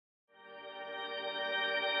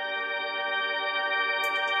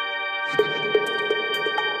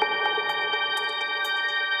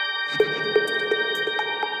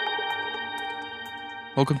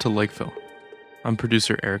Welcome to Lakeville. I'm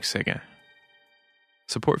producer Eric Seguin.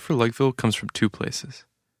 Support for Lakeville comes from two places: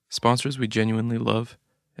 sponsors we genuinely love,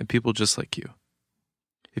 and people just like you.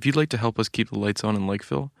 If you'd like to help us keep the lights on in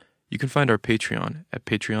Lakeville, you can find our Patreon at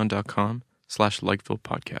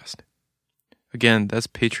patreon.com/LakevillePodcast. Again, that's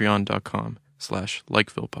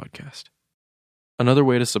patreon.com/LakevillePodcast. Another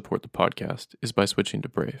way to support the podcast is by switching to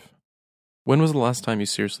Brave. When was the last time you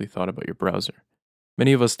seriously thought about your browser?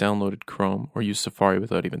 Many of us downloaded Chrome or used Safari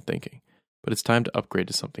without even thinking, but it's time to upgrade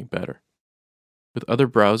to something better. With other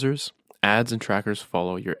browsers, ads and trackers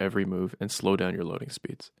follow your every move and slow down your loading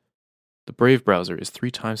speeds. The Brave browser is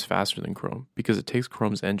 3 times faster than Chrome because it takes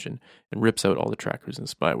Chrome's engine and rips out all the trackers and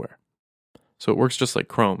spyware. So it works just like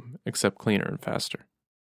Chrome, except cleaner and faster.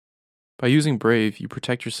 By using Brave, you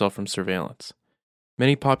protect yourself from surveillance.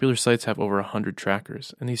 Many popular sites have over 100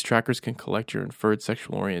 trackers, and these trackers can collect your inferred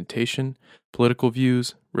sexual orientation, political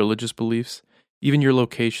views, religious beliefs, even your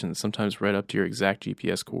location, sometimes right up to your exact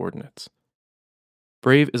GPS coordinates.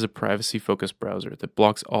 Brave is a privacy-focused browser that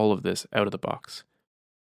blocks all of this out of the box.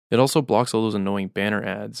 It also blocks all those annoying banner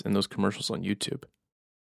ads and those commercials on YouTube.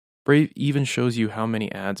 Brave even shows you how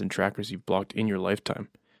many ads and trackers you've blocked in your lifetime,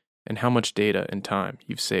 and how much data and time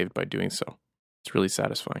you've saved by doing so. It's really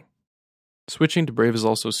satisfying. Switching to Brave is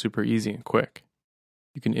also super easy and quick.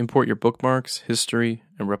 You can import your bookmarks, history,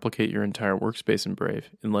 and replicate your entire workspace in Brave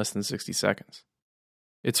in less than 60 seconds.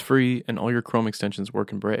 It's free, and all your Chrome extensions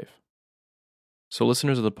work in Brave. So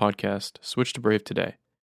listeners of the podcast, switch to Brave today.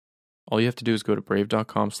 All you have to do is go to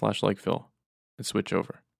brave.com/Lakeville and switch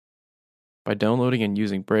over. By downloading and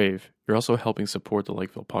using Brave, you're also helping support the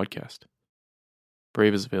Lakeville podcast.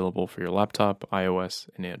 Brave is available for your laptop, iOS,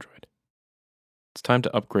 and Android. It's time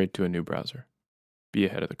to upgrade to a new browser. Be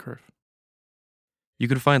ahead of the curve. You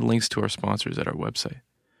can find links to our sponsors at our website,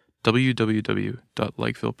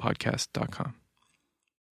 www.lakevillepodcast.com.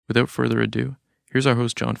 Without further ado, here's our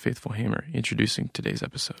host, John Faithful Hamer, introducing today's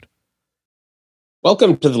episode.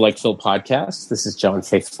 Welcome to the Lakeville Podcast. This is John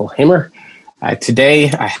Faithful Hamer.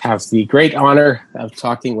 Today, I have the great honor of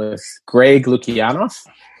talking with Greg Lukianoff,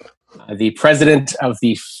 the president of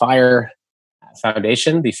the FIRE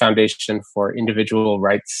Foundation, the Foundation for Individual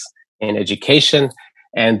Rights in Education,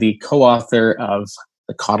 and the co-author of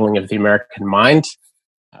The Coddling of the American Mind.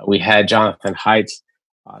 We had Jonathan Haidt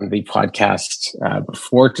on the podcast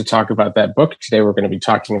before to talk about that book. Today we're going to be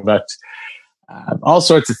talking about all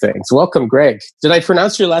sorts of things. Welcome, Greg. Did I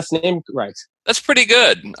pronounce your last name right? That's pretty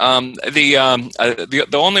good. The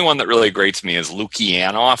only one that really grates me is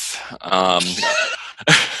Lukianoff.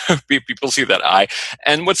 People see that I.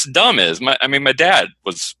 And what's dumb is, my dad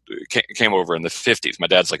came over in the 50s. My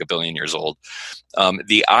dad's like 1 billion years old.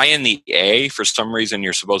 The I and the A, for some reason,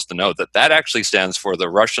 you're supposed to know that actually stands for the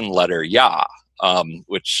Russian letter Ya,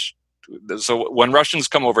 so when Russians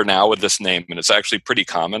come over now with this name, and it's actually pretty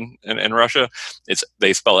common in Russia,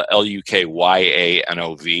 they spell it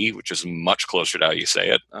Lukyanov, which is much closer to how you say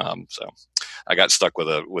it. So I got stuck with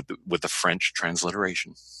the French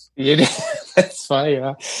transliteration. That's funny.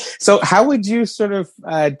 Huh? So how would you sort of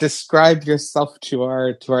describe yourself to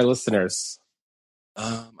our listeners?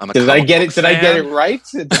 Did I get it right?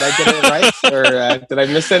 Or did I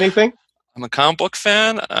miss anything? I'm a comic book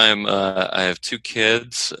fan. I have 2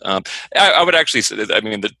 kids. I would actually say,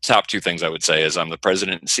 the top 2 things I would say is I'm the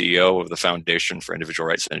president and CEO of the Foundation for Individual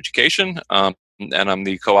Rights in Education, and I'm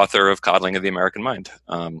the co-author of Coddling of the American Mind.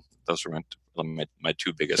 Those are my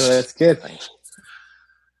 2 biggest. So that's good. Things.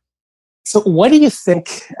 So what do you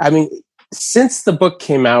think? Since the book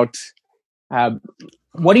came out,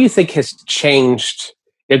 what do you think has changed?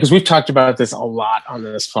 Because we've talked about this a lot on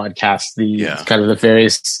this podcast, kind of the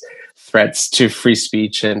various threats to free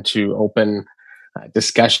speech and to open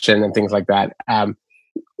discussion and things like that.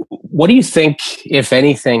 What do you think, if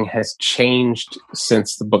anything, has changed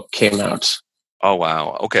since the book came out? Oh,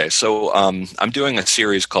 wow. Okay. So I'm doing a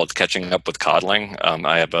series called Catching Up with Coddling.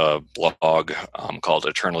 I have a blog called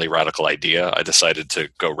Eternally Radical Idea. I decided to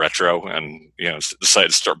go retro and decided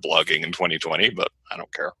to start blogging in 2020, but I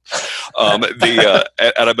don't care. And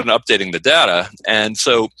I've been updating the data. And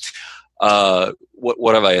so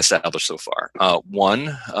what have I established so far?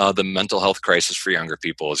 One, the mental health crisis for younger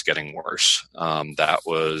people is getting worse. That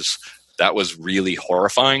was really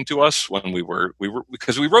horrifying to us when we were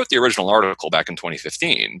because we wrote the original article back in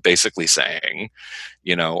 2015, basically saying,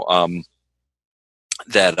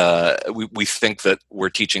 that we think that we're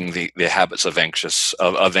teaching the habits of anxious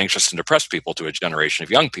and depressed people to a generation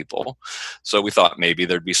of young people. So we thought maybe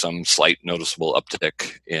there'd be some slight noticeable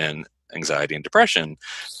uptick in anxiety and depression.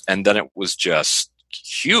 And then it was just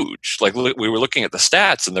huge. Like we were looking at the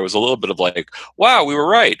stats and there was a little bit of like, wow, we were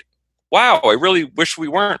right. Wow, I really wish we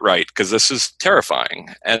weren't right because this is terrifying.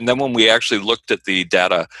 And then when we actually looked at the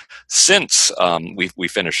data since we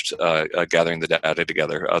finished gathering the data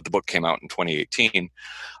together, the book came out in 2018,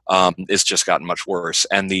 it's just gotten much worse.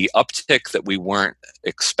 And the uptick that we weren't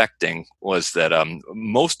expecting was that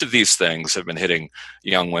most of these things have been hitting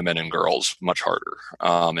young women and girls much harder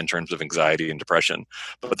in terms of anxiety and depression.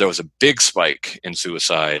 But there was a big spike in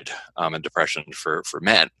suicide and depression for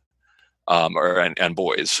men. And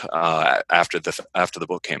boys after the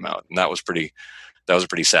book came out, and that was a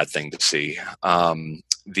pretty sad thing to see. When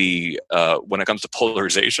it comes to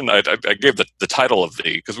polarization, I gave the title of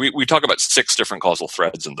because we talk about 6 different causal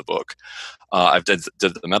threads in the book. I've did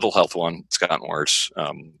the mental health one. It's gotten worse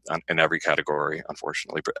in every category,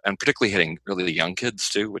 unfortunately, and particularly hitting really young kids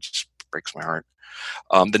too, which breaks my heart.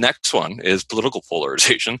 The next one is political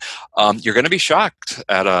polarization. You're going to be shocked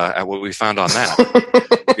at what we found on that.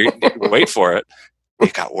 Wait for it.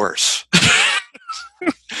 It got worse.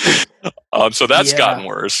 So that's gotten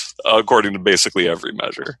worse, according to basically every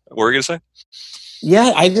measure. What were you going to say?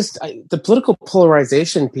 Yeah, the political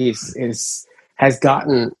polarization piece has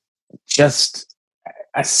gotten just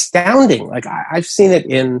astounding. Like I've seen it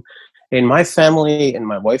in my family, in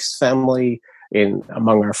my wife's family,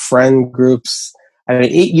 among our friend groups. I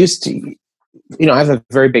mean, it used to, I have a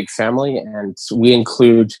very big family, and we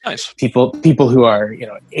include people who are,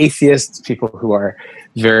 atheists, people who are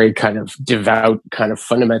very kind of devout, kind of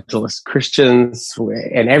fundamentalist Christians,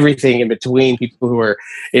 and everything in between, people who are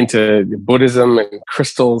into Buddhism and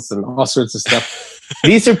crystals and all sorts of stuff.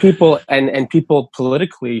 These are people and people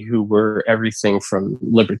politically who were everything from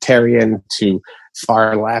libertarian to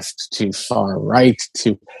far left to far right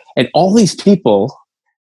and all these people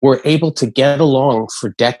were able to get along for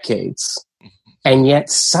decades. And yet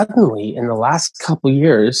suddenly in the last couple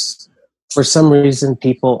years, for some reason,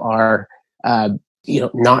 people are,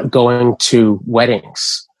 not going to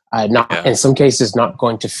weddings, in some cases, not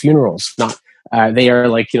going to funerals, they are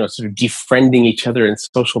sort of defriending each other in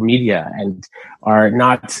social media and are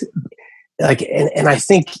not and I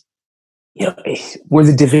think, were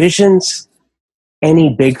the divisions any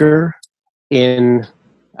bigger in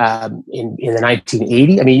the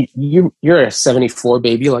 1980s? I mean, you're a 74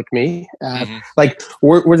 baby like me.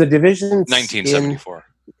 Were the divisions 1974?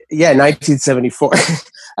 1974.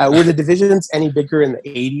 Were the divisions any bigger in the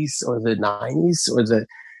 80s or the 90s or the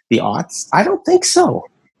aughts? I don't think so.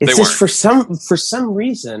 It's just for some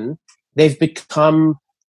reason they've become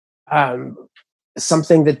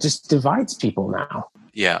something that just divides people now.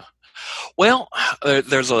 Yeah. Well,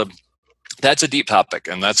 that's a deep topic,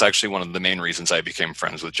 and that's actually one of the main reasons I became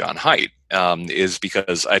friends with John Haidt, is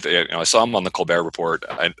because I saw him on the Colbert Report,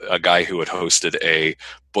 a guy who had hosted a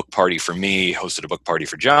book party for me, hosted a book party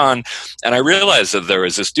for John, and I realized that there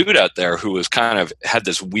was this dude out there who was kind of had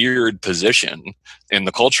this weird position in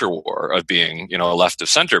the culture war of being, a left of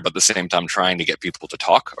center, but at the same time trying to get people to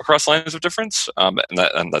talk across lines of difference, and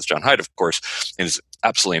that's John Haidt, of course, in his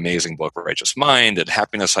absolutely amazing book, Righteous Mind and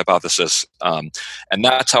Happiness Hypothesis, and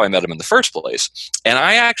that's how I met him in the first place. And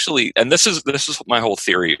I actually, and this is my whole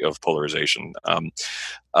theory of polarization,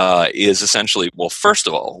 is essentially, well, first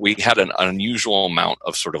of all, we had an unusual amount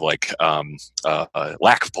of sort of lack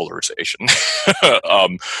of polarization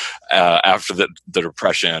after the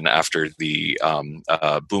Depression, after the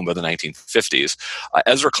boom of the 1950s.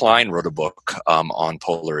 Ezra Klein wrote a book on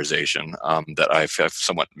polarization that I have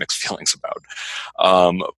somewhat mixed feelings about.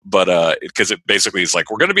 But because it basically is like,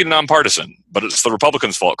 we're going to be nonpartisan, but it's the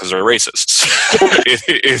Republicans' fault because they're racists.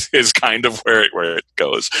 It is kind of where it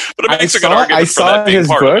goes. But it makes a good argument for that being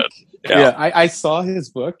part of it. Yeah, I saw his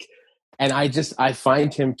book, and I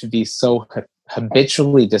find him to be so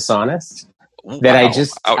habitually dishonest that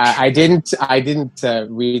I didn't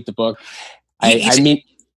read the book.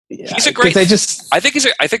 He's a great. I think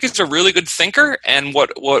he's a really good thinker, and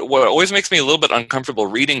what always makes me a little bit uncomfortable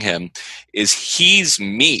reading him is he's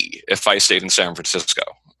me if I stayed in San Francisco.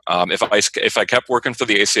 If I kept working for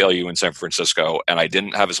the ACLU in San Francisco and I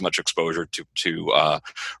didn't have as much exposure to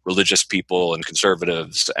religious people and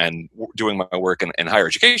conservatives and doing my work in higher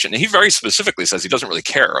education, and he very specifically says he doesn't really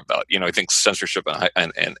care about, he thinks censorship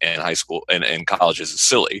in high school and in colleges is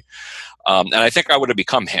silly, and I think I would have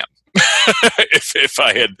become him. if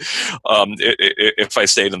I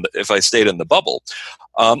stayed in the bubble,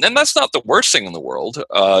 And that's not the worst thing in the world,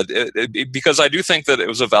 because I do think that it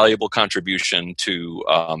was a valuable contribution to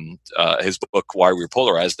his book, Why We're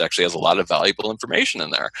Polarized. Actually has a lot of valuable information in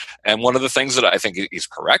there. And one of the things that I think he's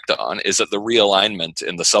correct on is that the realignment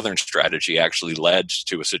in the Southern strategy actually led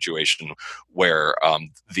to a situation where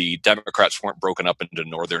the Democrats weren't broken up into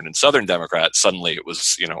Northern and Southern Democrats. Suddenly it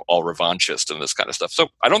was, all revanchist and this kind of stuff. So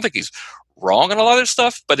I don't think he's wrong on a lot of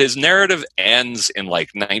stuff, but his narrative ends in like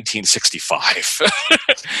 1965.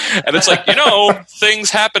 And it's like, things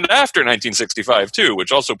happened after 1965 too,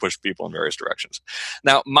 which also pushed people in various directions.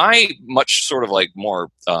 Now, my much sort of like more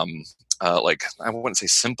I wouldn't say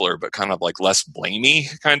simpler, but kind of like less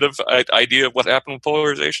blamey kind of idea of what happened with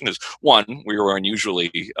polarization is, one, we were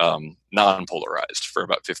unusually non-polarized for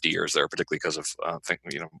about 50 years there, particularly because of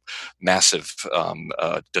massive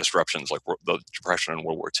disruptions like the Depression and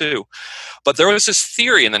World War II. But there was this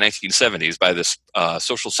theory in the 1970s by this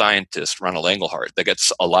social scientist, Ronald Engelhardt, that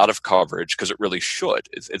gets a lot of coverage because it really should.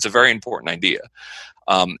 It's a very important idea.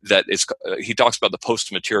 He talks about the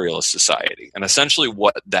post-materialist society. And essentially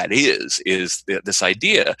what that is this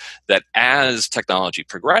idea that as technology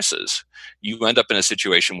progresses, you end up in a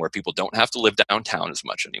situation where people don't have to live downtown as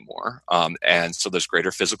much anymore. And so there's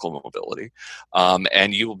greater physical mobility.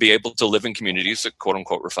 And you will be able to live in communities that, quote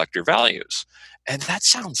unquote, reflect your values. And that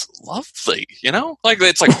sounds lovely, Like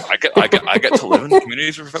it's like I get to live in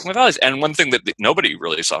communities that reflect my values. And one thing that nobody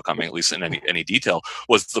really saw coming, at least in any detail,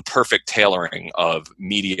 was the perfect tailoring of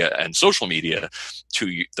media and social media to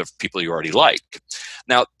the people you already like.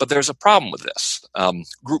 Now, but there's a problem with this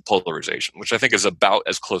group polarization, which I think is about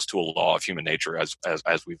as close to a law of human nature as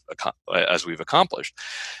we've accomplished.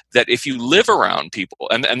 That if you live around people,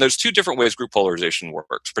 and there's two different ways group polarization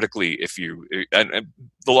works, particularly if you and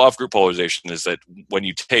the law of group polarization is that when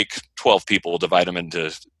you take 12 people, divide them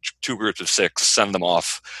into two groups of 6, send them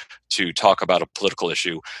off to talk about a political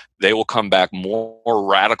issue, they will come back more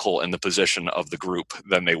radical in the position of the group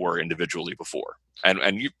than they were individually before. And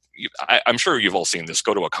I'm sure you've all seen this.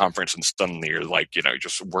 Go to a conference and suddenly you're like, you're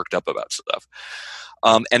just worked up about stuff.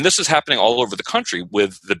 And this is happening all over the country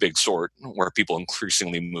with the big sort, where people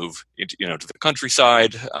increasingly move, to the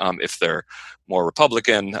countryside. If they're more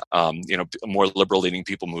Republican, more liberal-leaning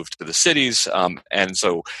people move to the cities, and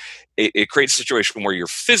so it creates a situation where you're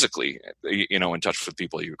physically, in touch with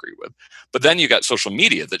people you agree with. But then you got social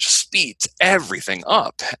media that just speeds everything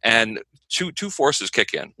up, and two forces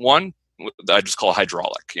kick in. One, I just call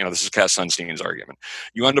hydraulic. This is Cass Sunstein's argument.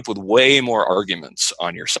 You end up with way more arguments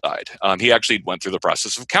on your side. He actually went through the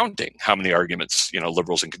process of counting how many arguments,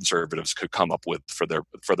 liberals and conservatives could come up with for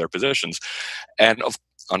their positions. And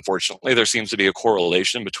unfortunately, there seems to be a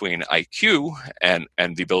correlation between IQ and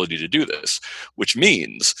the ability to do this, which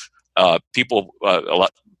means people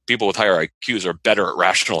with higher IQs are better at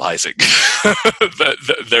rationalizing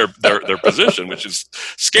their position, which is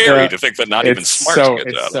scary to think that not even smart get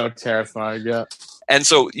that. It's so terrifying, yeah. And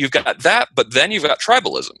so you've got that, but then you've got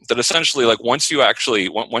tribalism. That essentially, like once you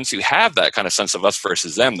have that kind of sense of us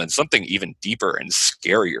versus them, then something even deeper and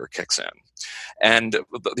scarier kicks in. And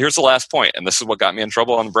here's the last point, and this is what got me in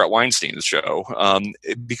trouble on Brett Weinstein's show,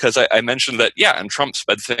 because I mentioned that, and Trump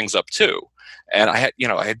sped things up too. And I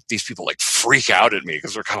had these people like freak out at me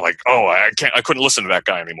because they're kind of like, oh, I couldn't listen to that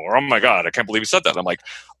guy anymore. Oh my God, I can't believe he said that. And I'm like,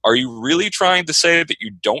 are you really trying to say that you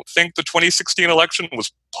don't think the 2016 election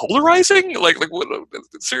was polarizing? Like what,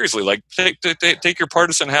 seriously, like take your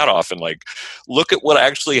partisan hat off and like look at what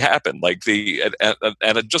actually happened. Like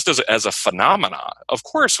and just as a phenomena, of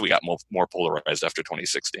course we got more polarized after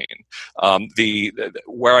 2016.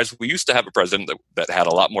 Whereas we used to have a president that had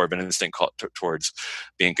a lot more of an instinct towards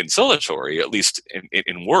being conciliatory, at least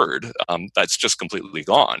in word, that's just completely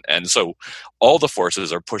gone. And so all the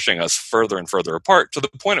forces are pushing us further and further apart, to the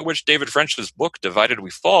point at which David French's book, Divided We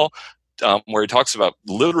Fall, where he talks about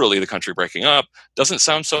literally the country breaking up, doesn't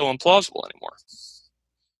sound so implausible anymore.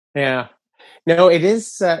 Yeah. No, it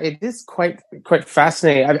is quite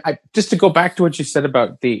fascinating. I just to go back to what you said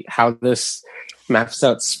about how this maps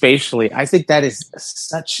out spatially, I think that is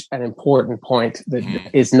such an important point that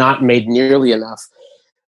is not made nearly enough.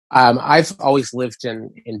 I've always lived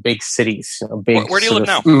in big cities. Big. Where do you live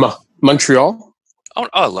now? Montreal. Oh,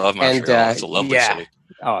 I love Montreal. It's a lovely city.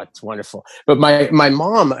 Oh, it's wonderful. But my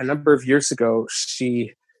mom, a number of years ago,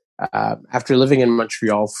 she, after living in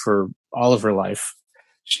Montreal for all of her life,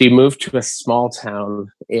 she moved to a small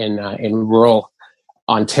town in rural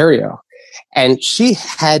Ontario, and she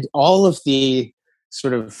had all of the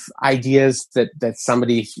sort of ideas that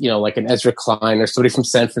somebody, like an Ezra Klein or somebody from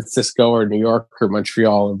San Francisco or New York or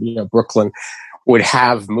Montreal or Brooklyn would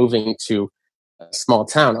have moving to small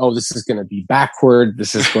town. Oh, this is going to be backward.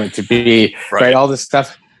 This is going to be right. All this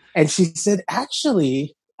stuff. And she said,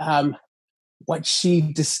 actually, what she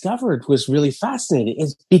discovered was really fascinating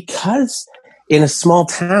is because in a small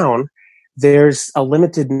town, there's a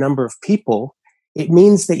limited number of people. It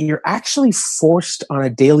means that you're actually forced on a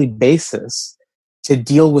daily basis to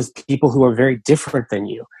deal with people who are very different than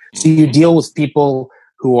you. So you deal with people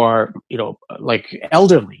who are, like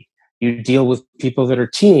elderly. You deal with people that are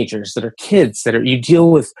teenagers, that are kids, you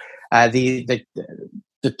deal with the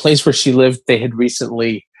place where she lived. They had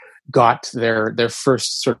recently got their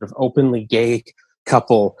first sort of openly gay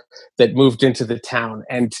couple that moved into the town,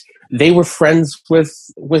 and they were friends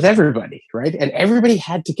with everybody, right? And everybody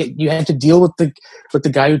you had to deal with the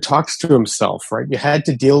guy who talks to himself, right? You had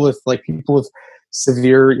to deal with like people with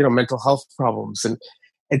severe, mental health problems.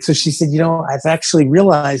 And so she said, I've actually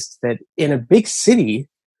realized that in a big city,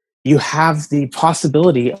 you have the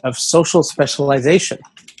possibility of social specialization.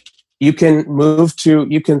 You can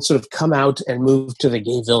sort of come out and move to the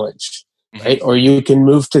gay village, right? Or you can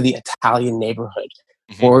move to the Italian neighborhood.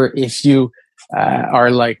 Or if you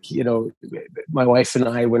are like, my wife and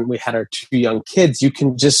I, when we had our 2 young kids, you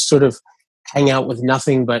can just sort of hang out with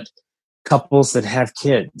nothing but couples that have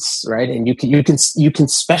kids, right? And you can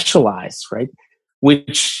specialize, right?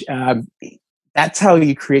 Which that's how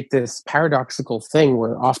you create this paradoxical thing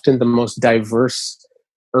where often the most diverse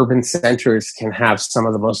urban centers can have some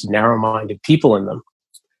of the most narrow-minded people in them,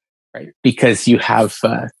 right? Because you have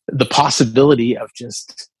the possibility of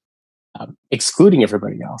just excluding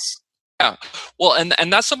everybody else. Yeah, well,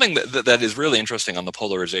 and that's something that is really interesting on the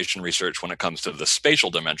polarization research when it comes to the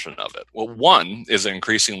spatial dimension of it. Well, one is that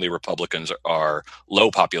increasingly Republicans are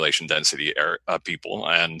low population density people,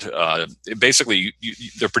 and basically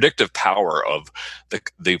the predictive power of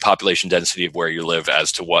the population density of where you live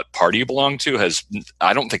as to what party you belong to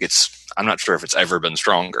I'm not sure if it's ever been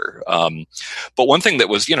stronger. But one thing that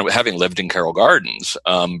was, having lived in Carroll Gardens,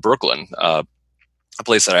 Brooklyn, a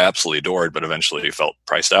place that I absolutely adored, but eventually felt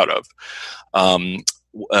priced out of.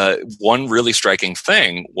 One really striking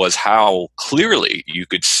thing was how clearly you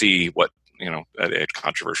could see what, a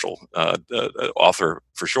controversial author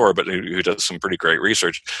for sure, but who does some pretty great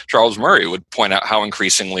research, Charles Murray, would point out how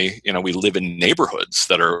increasingly, we live in neighborhoods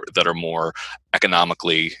that are more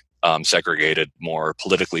economically segregated, more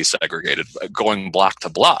politically segregated, going block to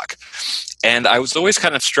block. And I was always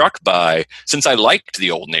kind of struck by, since I liked the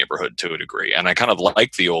old neighborhood to a degree, and I kind of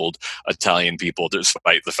liked the old Italian people,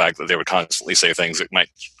 despite the fact that they would constantly say things that might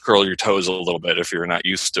curl your toes a little bit if you're not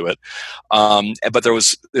used to it. But there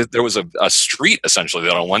was a street essentially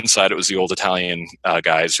that on one side it was the old Italian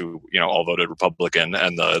guys who all voted Republican,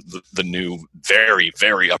 and the new very,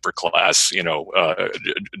 very upper class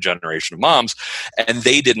generation of moms, and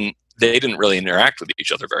they didn't really interact with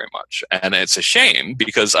each other very much. And it's a shame,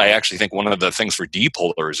 because I actually think one of the things for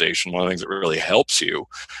depolarization, one of the things that really helps you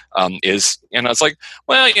is, it's like,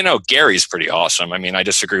 well, Gary's pretty awesome. I mean, I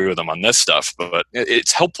disagree with him on this stuff, but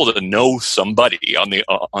it's helpful to know somebody on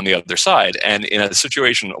the other side. And in a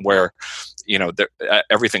situation where,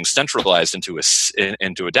 everything's centralized into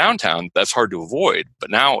a downtown, that's hard to avoid. But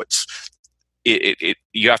now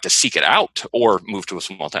you have to seek it out or move to a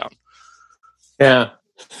small town. Yeah.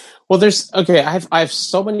 Well, I have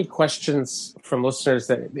so many questions from listeners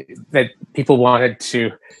that people wanted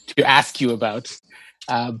to ask you about.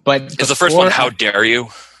 But is the first one, how dare you?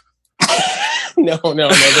 No. They're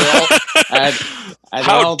all,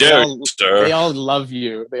 how dare you, sir? They all love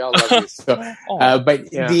you. So, but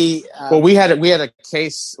we had a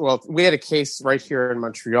case. Well, we had a case right here in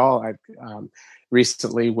Montreal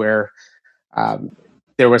recently where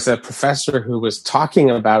there was a professor who was talking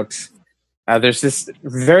about. There's this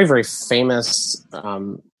very, very famous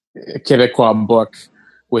Québécois book,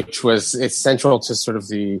 it's central to sort of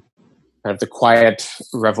the quiet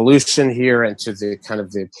revolution here and to the kind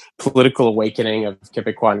of the political awakening of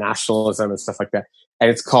Québécois nationalism and stuff like that. And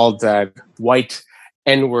it's called White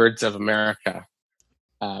N-Words of America,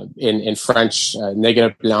 in French,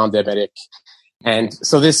 Nègre Blanc d'Amérique. And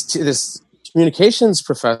so this communications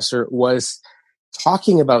professor was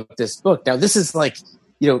talking about this book. Now, this is like,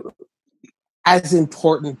 as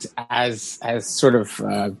important as sort of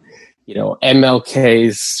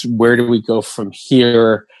MLK's "Where do we go from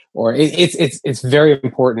here?" or it's very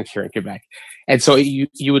important here in Quebec, and so you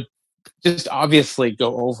would just obviously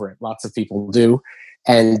go over it. Lots of people do,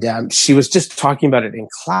 and she was just talking about it in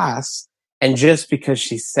class, and just because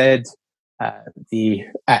she said the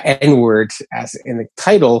N-word as in the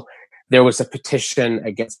title, there was a petition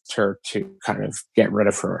against her to kind of get rid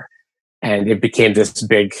of her, and it became this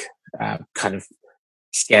big kind of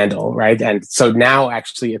scandal, right? And so now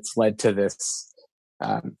actually it's led to this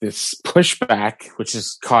this pushback, which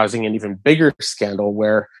is causing an even bigger scandal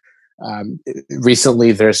where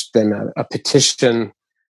recently there's been a petition,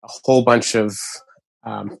 a whole bunch of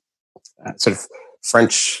sort of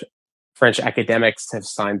French academics have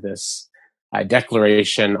signed this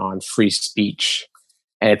declaration on free speech.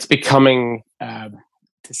 And it's becoming,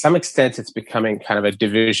 to some extent, it's becoming kind of a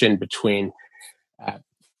division between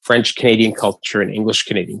French Canadian culture and English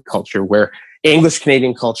Canadian culture, where English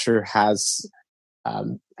Canadian culture has,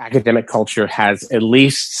 academic culture has, at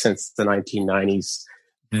least since the 1990s,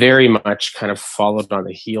 very much kind of followed on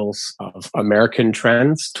the heels of American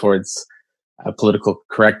trends towards political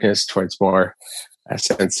correctness, towards more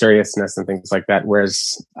seriousness and things like that.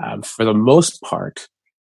 Whereas for the most part,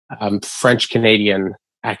 French Canadian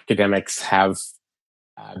academics have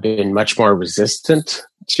been much more resistant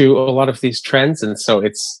to a lot of these trends. And so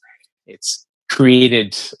it's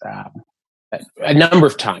created a number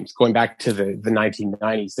of times, going back to the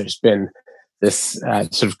 1990s, there's been this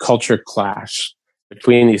sort of culture clash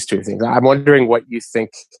between these two things. I'm wondering what you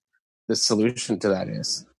think the solution to that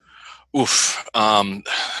is. Oof.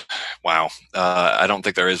 Wow. I don't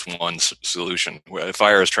think there is one solution.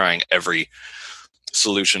 FIRE is trying every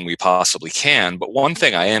solution we possibly can. But one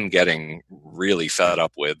thing I am getting really fed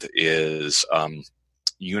up with is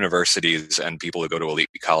universities and people who go to elite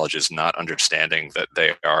colleges not understanding that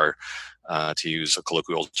they are, to use a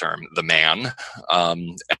colloquial term, the man,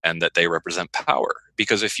 and that they represent power.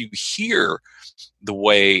 Because if you hear the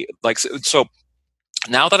way, so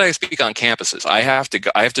now that I speak on campuses, I have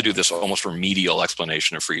to do this almost remedial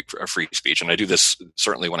explanation of free speech, and I do this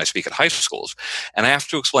certainly when I speak at high schools, and I have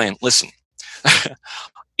to explain. Listen,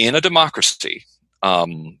 in a democracy,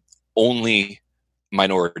 only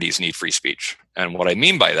minorities need free speech. And what I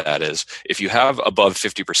mean by that is, if you have above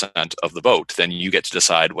 50% of the vote, then you get to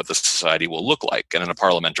decide what the society will look like. And in a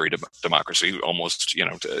parliamentary democracy, almost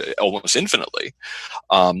infinitely.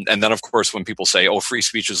 And then, of course, when people say, "Oh, free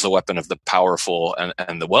speech is the weapon of the powerful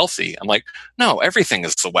and the wealthy," I'm like, no, everything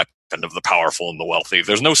is the weapon of the powerful and the wealthy.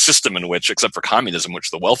 There's no system in which, except for communism,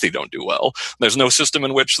 which the wealthy don't do well. There's no system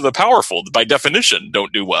in which the powerful, by definition,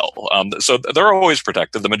 don't do well. So they're always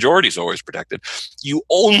protected. The majority is always protected. You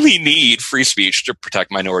only need free speech to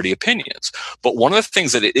protect minority opinions. But one of the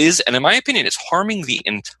things that it is, and in my opinion, it's harming the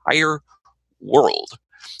entire world,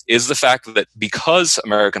 is the fact that because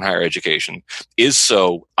American higher education is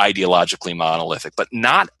so ideologically monolithic, but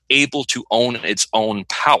not able to own its own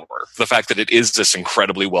power, the fact that it is this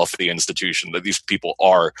incredibly wealthy institution, that these people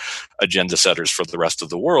are agenda setters for the rest of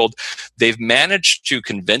the world, they've managed to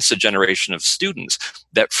convince a generation of students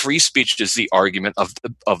that free speech is the argument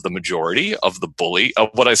of the majority, of the bully, of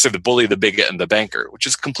what I say, the bully, the bigot, and the banker, which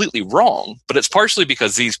is completely wrong. But it's partially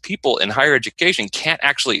because these people in higher education can't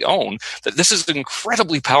actually own that this is an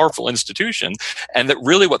incredibly powerful institution, and that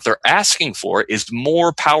really what they're asking for is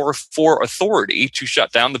more power for authority to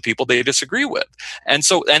shut down the people they disagree with. And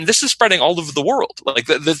this is spreading all over the world. Like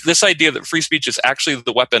this idea that free speech is actually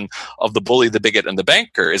the weapon of the bully, the bigot, and the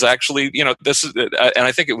banker is actually, this is, and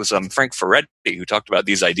I think it was Frank Ferretti who talked about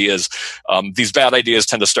these ideas. These bad ideas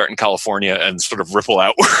tend to start in California and sort of ripple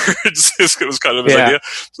outwards. It was kind of his idea.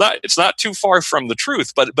 It's not too far from the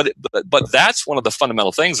truth, but that's one of the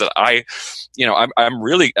fundamental things that I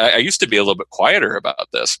used to be a little bit quieter about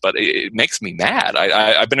this, but it makes me mad.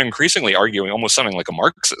 I've been increasingly arguing, almost sounding like a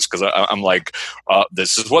Marxist, because I'm like,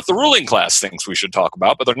 this is what the ruling class thinks we should talk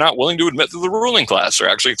about, but they're not willing to admit that the ruling class are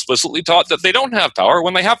actually explicitly taught that they don't have power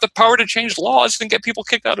when they have the power to change laws and get people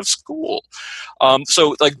kicked out of school.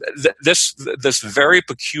 This very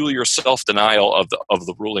peculiar self-denial of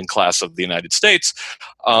the ruling class of the United States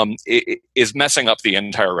is messing up the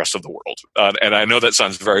entire rest of the world. And I know that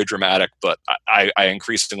sounds very dramatic, but I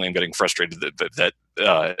increasingly am getting frustrated that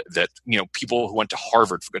people who went to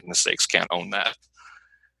Harvard, for goodness sakes, can't own that.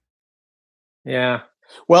 Yeah.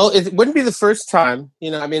 Well, it wouldn't be the first time,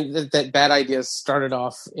 that bad ideas started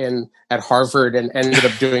off at Harvard and ended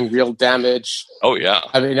up doing real damage. Oh, yeah.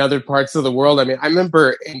 In other parts of the world. I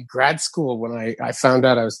remember in grad school when I found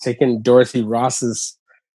out I was taking Dorothy Ross's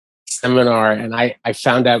seminar, and I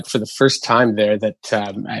found out for the first time there that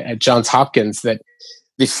at Johns Hopkins that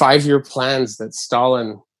the 5-year plans that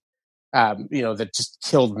Stalin, that just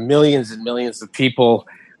killed millions and millions of people,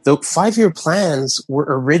 the 5-year plans were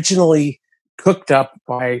originally cooked up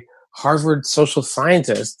by Harvard social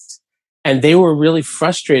scientists, and they were really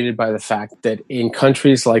frustrated by the fact that in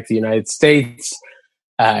countries like the United States,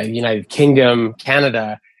 United Kingdom,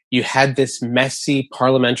 Canada, you had this messy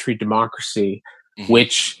parliamentary democracy,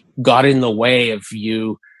 which got in the way of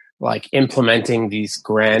you implementing these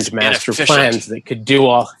grand master plans that could do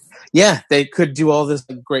all, they could do all this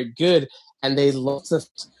great good. And they looked at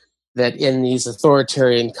that in these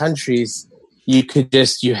authoritarian countries,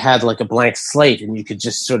 you had like a blank slate and you could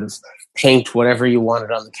just sort of paint whatever you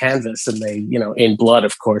wanted on the canvas, and they, in blood,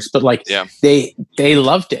 of course, but like they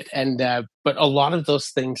loved it. And but a lot of those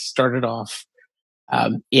things started off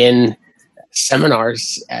in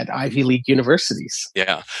seminars at Ivy League universities.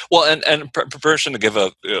 Yeah. Well, and permission to give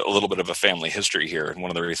a little bit of a family history here. And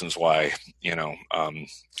one of the reasons why,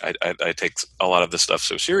 I take a lot of this stuff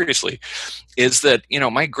so seriously is that,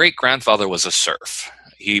 my great grandfather was a serf.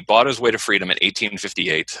 He bought his way to freedom in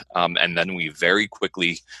 1858, and then we very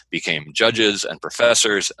quickly became judges and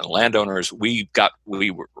professors and landowners. We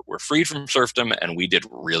were freed from serfdom, and we did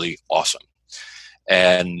really awesome.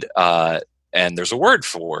 And there's a word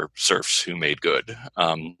for serfs who made good,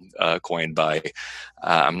 coined by,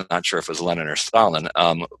 I'm not sure if it was Lenin or Stalin,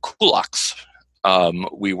 kulaks.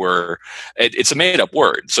 It's a made up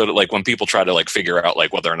word. So that, like, when people try to like figure out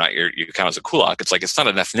like whether or not you count as a kulak, it's like, it's not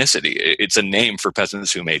an ethnicity. It's a name for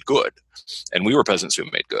peasants who made good. And we were peasants who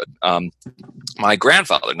made good. My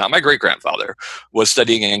grandfather, not my great grandfather, was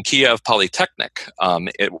studying in Kiev Polytechnic,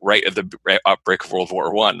 right at the outbreak of World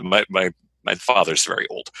War I. My father's very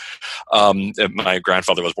old. My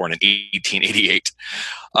grandfather was born in 1888.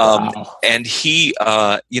 Wow. And he,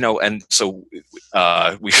 and so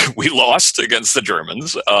we lost against the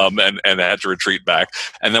Germans, and had to retreat back.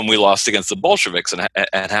 And then we lost against the Bolsheviks and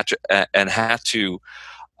had to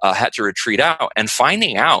retreat out. And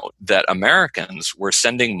finding out that Americans were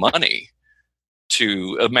sending money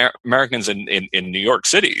to Americans in New York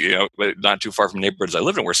City, not too far from neighborhoods I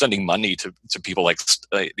lived in, were sending money to people like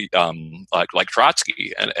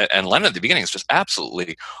Trotsky and Lenin at the beginning. It's just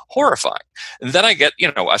absolutely horrifying. And then I get,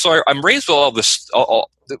 so I'm raised with all this,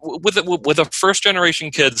 with a first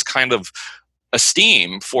generation kid's kind of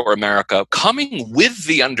esteem for America, coming with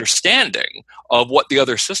the understanding of what the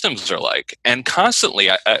other systems are like. And constantly,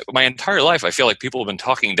 my entire life, I feel like people have been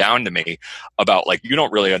talking down to me about, like, you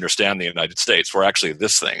don't really understand the United States. We're actually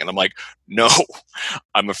this thing. And I'm like, no,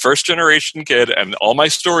 I'm a first generation kid, and all my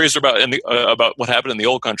stories are about what happened in the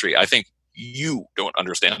old country. I think you don't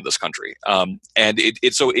understand this country. And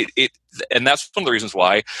that's one of the reasons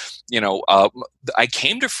why, I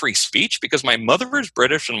came to free speech, because my mother is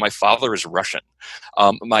British and my father is Russian.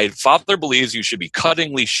 My father believes you should be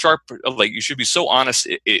cuttingly sharp, like you should be so honest,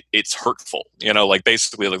 it's hurtful.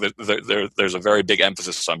 Basically, like, there's a very big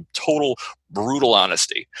emphasis on total brutal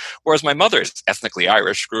honesty. Whereas my mother is ethnically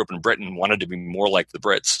Irish, grew up in Britain, wanted to be more like the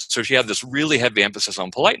Brits. So she had this really heavy emphasis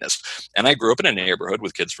on politeness. And I grew up in a neighborhood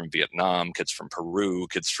with kids from Vietnam, kids from Peru,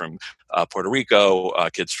 kids from Puerto Rico,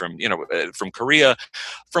 kids from Korea,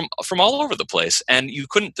 from all over the place. And you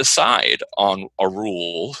couldn't decide on a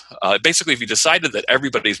rule. Basically, if you decided that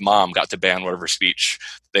everybody's mom got to ban whatever speech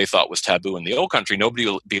they thought was taboo in the old country, nobody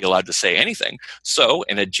would be allowed to say anything. So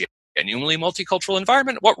in a genuinely multicultural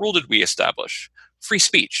environment, what rule did we establish? Free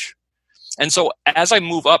speech. And so as I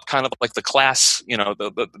move up kind of like the class,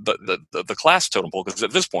 the class totem pole, because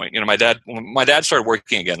at this point, my dad started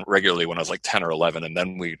working again regularly when I was like 10 or 11. And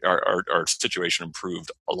then our situation improved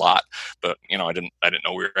a lot, but, I didn't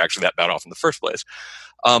know we were actually that bad off in the first place.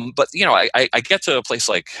 But I get to a place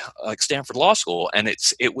like Stanford Law School, and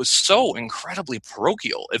it was so incredibly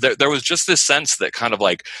parochial. There was just this sense that kind of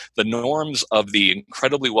like the norms of the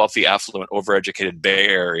incredibly wealthy, affluent, overeducated Bay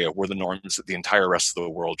Area were the norms that the entire rest of the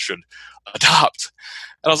world should adopt.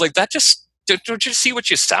 And I was like, don't you see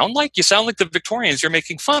what you sound like? You sound like the Victorians you're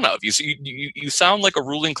making fun of. You sound like a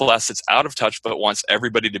ruling class that's out of touch but wants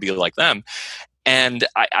everybody to be like them. And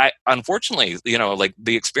I unfortunately, like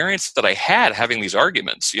the experience that I had having these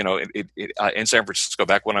arguments, in San Francisco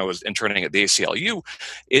back when I was interning at the ACLU,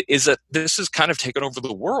 is that this has kind of taken over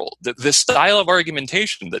the world. This style of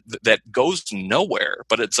argumentation that goes nowhere,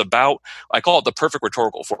 but it's about, I call it the perfect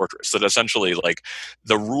rhetorical fortress, that essentially like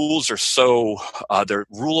the rules are so, they're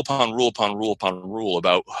rule upon rule upon rule upon rule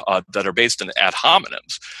about, that are based in ad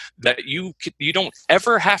hominems, that you don't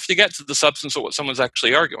ever have to get to the substance of what someone's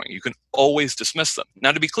actually arguing. You can always dismiss them.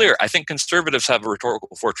 Now, to be clear, I think conservatives have a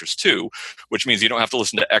rhetorical fortress too, which means you don't have to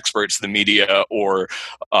listen to experts, the media, or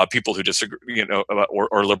people who disagree,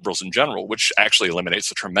 or liberals in general, which actually eliminates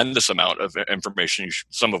a tremendous amount of information,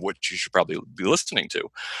 some of which you should probably be listening to.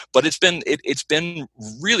 But it's been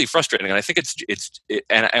really frustrating, and I think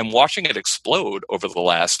and I'm watching it explode over the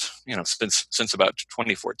last, since about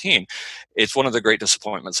 2014. It's one of the great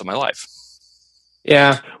disappointments of my life.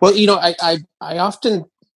 Yeah. Well, I often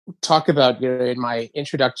talk about, in my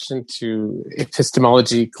introduction to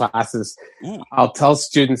epistemology classes, I'll tell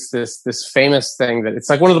students this famous thing that it's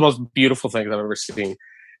like one of the most beautiful things I've ever seen.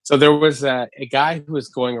 So there was a guy who was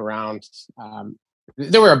going around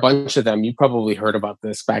there were a bunch of them. You probably heard about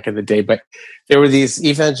this back in the day, but there were these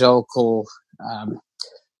evangelical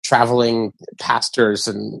traveling pastors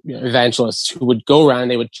and evangelists who would go around.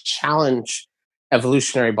 They would challenge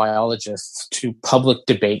evolutionary biologists to public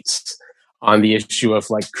debates on the issue of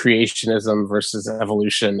like creationism versus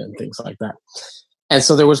evolution and things like that. And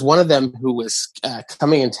so there was one of them who was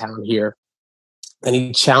coming in town here, and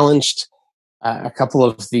he challenged a couple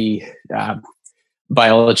of the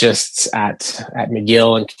biologists at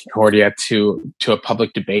McGill and Concordia to a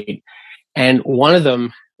public debate. And one of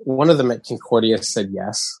them at Concordia said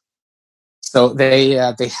yes. So they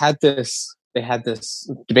had this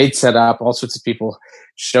debate set up. All sorts of people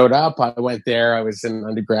showed up. I went there. I was in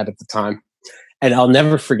undergrad at the time, and I'll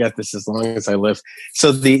never forget this as long as I live.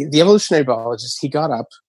 So the evolutionary biologist, he got up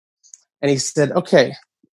and he said, "Okay,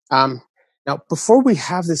 now before we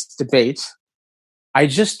have this debate, I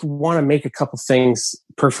just want to make a couple things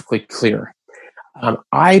perfectly clear.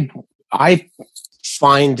 I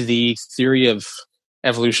find the theory of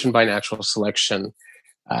evolution by natural selection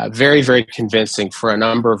very, very convincing for a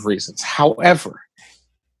number of reasons. However,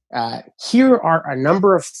 here are a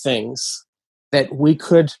number of things that we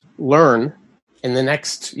could learn in the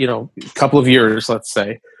next, couple of years, let's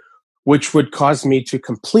say, which would cause me to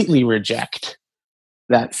completely reject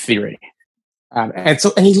that theory." And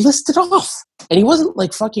he listed off, and he wasn't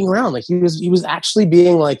like fucking around. Like he was actually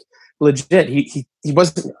being like legit. He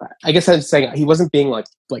wasn't. I guess I'm saying he wasn't being like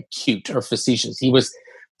cute or facetious. He was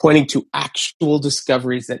pointing to actual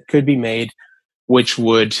discoveries that could be made, which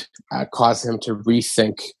would cause him to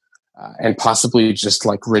rethink and possibly just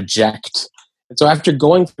like reject. And so after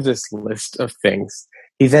going through this list of things,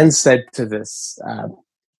 he then said to this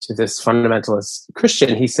fundamentalist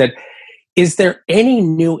Christian, he said, "Is there any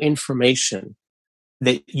new information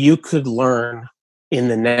that you could learn in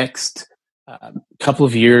the next couple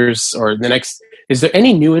of years, or is there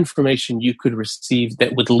any new information you could receive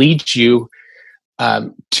that would lead you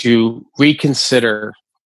to reconsider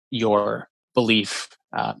your belief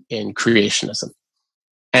in creationism?"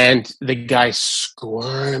 And the guy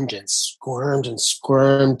squirmed and squirmed and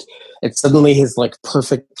squirmed, and suddenly his like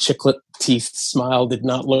perfect chiclet teeth smile did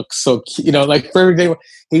not look so cute, like perfect.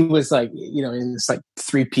 He was like, in this like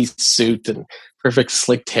 3-piece suit and perfect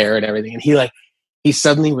slicked hair and everything, and he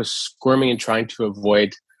suddenly was squirming and trying to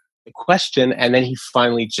avoid the question, and then he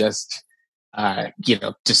finally just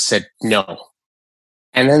just said no.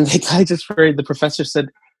 And then the professor said,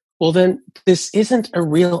 "Well, then this isn't a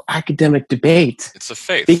real academic debate. It's a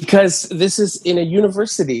faith. Because this is in a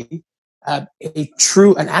university, an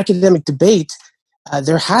academic debate.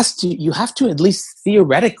 You have to at least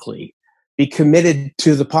theoretically be committed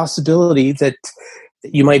to the possibility that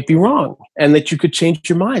you might be wrong and that you could change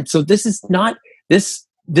your mind. So this is not this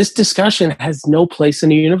discussion has no place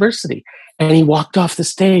in a university." And he walked off the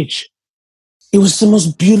stage. It was the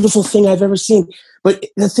most beautiful thing I've ever seen. But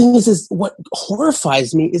the thing is what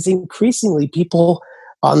horrifies me is increasingly people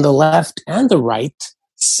on the left and the right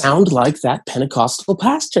sound like that Pentecostal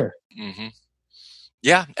pastor. Mm-hmm.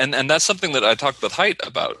 Yeah, and that's something that I talked with Haidt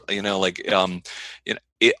about.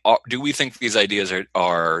 Do we think these ideas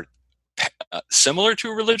are similar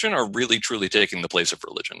to religion, or really truly taking the place of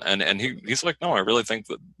religion? And he's like, no, I really think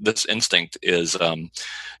that this instinct is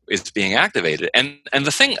being activated. And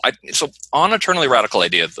the thing, so on Eternally Radical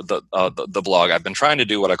Idea, the blog, I've been trying to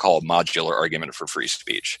do what I call a modular argument for free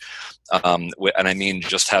speech. And I mean,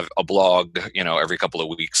 just have a blog, every couple of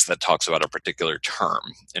weeks that talks about a particular term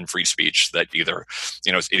in free speech that either,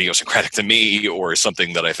 is idiosyncratic to me or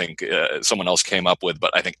something that I think someone else came up with,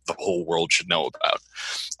 but I think the whole world should know about.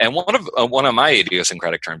 And one of my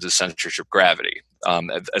idiosyncratic terms is censorship gravity.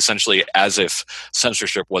 Essentially, as if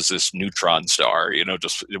censorship was this neutron star,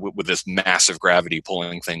 just with this massive gravity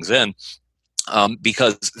pulling things in,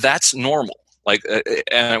 because that's normal.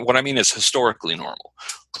 And what I mean is historically normal.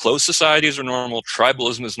 Closed societies are normal.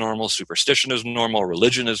 Tribalism is normal. Superstition is normal.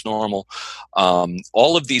 Religion is normal.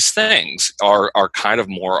 All of these things are kind of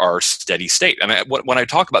more our steady state. And when I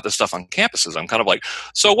talk about this stuff on campuses, I'm kind of like,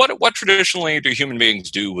 so what traditionally do human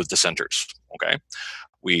beings do with dissenters? Okay.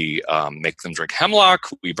 We make them drink hemlock.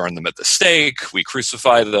 We burn them at the stake. We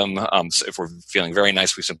crucify them. So if we're feeling very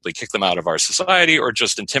nice, we simply kick them out of our society or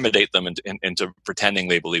just intimidate them into pretending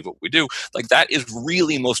they believe what we do. Like that is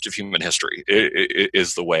really most of human history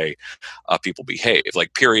is the way people behave.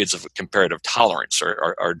 Like periods of comparative tolerance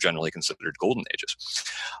are generally considered golden ages.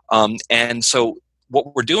 And so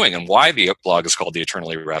what we're doing and why the blog is called The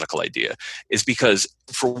Eternally Radical Idea is because,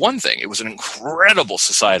 for one thing, it was an incredible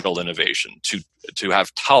societal innovation to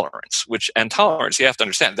have tolerance, and tolerance, you have to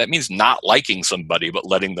understand, that means not liking somebody, but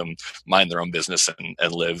letting them mind their own business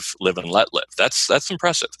and live and let live. That's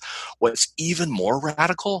impressive. What's even more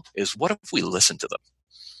radical is, what if we listen to them?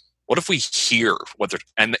 What if we hear what they're,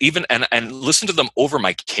 and listen to them over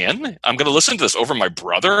my kin? I'm going to listen to this over my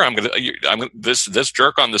brother. This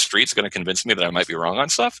jerk on the street is going to convince me that I might be wrong on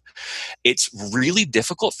stuff. It's really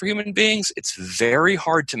difficult for human beings. It's very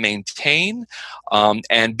hard to maintain.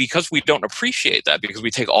 And because we don't appreciate that, because we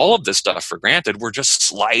take all of this stuff for granted, we're just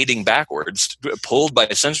sliding backwards, pulled by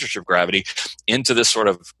censorship gravity into this sort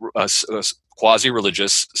of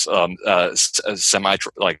quasi-religious,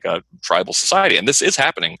 tribal society. And this is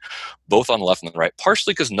happening both on the left and the right,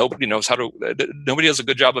 partially because nobody does a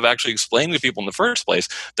good job of actually explaining to people in the first place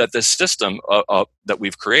that this system that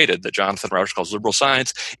we've created, that Jonathan Rauch calls liberal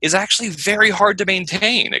science, is actually very hard to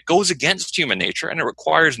maintain. It goes against human nature, and it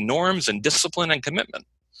requires norms and discipline and commitment.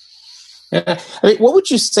 Yeah. I mean, what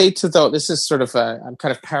would you say to, though, this is sort of, I'm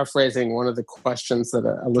kind of paraphrasing one of the questions that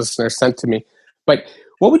a listener sent to me, but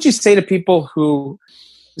what would you say to people who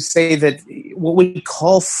say that what we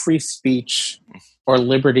call free speech or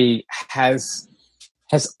liberty has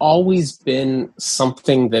always been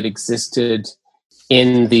something that existed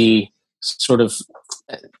in the sort of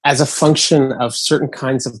as a function of certain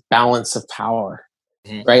kinds of balance of power,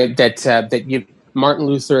 right? That Martin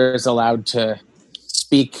Luther is allowed to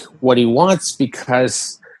speak what he wants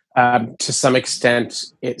because to some extent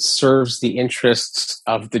it serves the interests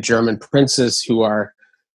of the German princes who are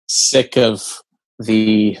sick of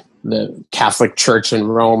the Catholic Church in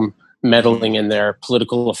Rome meddling in their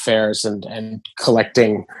political affairs and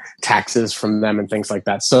collecting taxes from them and things like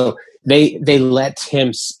that. So they let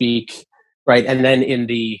him speak, right? And then in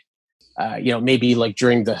the maybe like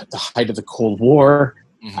during the height of the Cold War,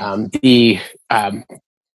 the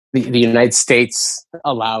United States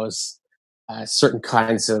allows certain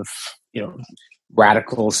kinds of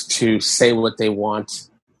radicals to say what they want,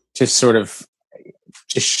 to sort of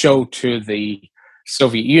to show to the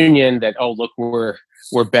Soviet Union that, oh, look, we're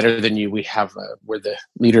better than you. We're the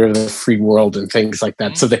leader of the free world and things like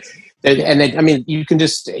that. So you can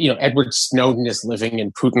just, Edward Snowden is living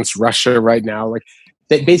in Putin's Russia right now. Like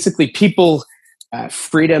that, basically, people,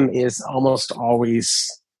 freedom is almost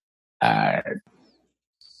always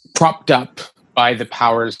propped up by the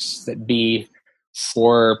powers that be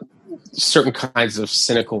for certain kinds of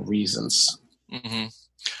cynical reasons.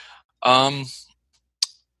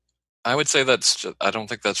 I would say I don't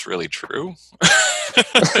think that's really true.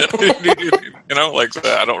 I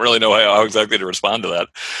don't really know how exactly to respond to that.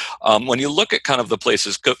 When you look at kind of the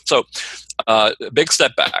places, so big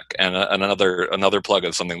step back, and another plug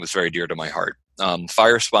of something that's very dear to my heart.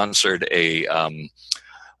 Fire sponsored a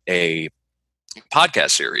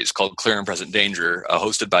podcast series called Clear and Present Danger,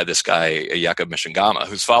 hosted by this guy Jacob Mishangama,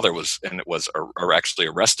 whose father was actually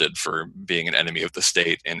arrested for being an enemy of the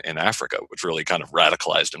state in Africa, which really kind of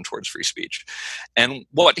radicalized him towards free speech. And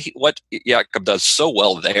what Jacob does so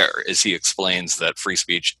well there is he explains that free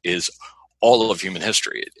speech is all of human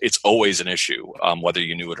history. It's always an issue, whether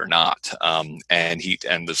you knew it or not. And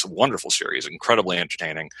this wonderful series, incredibly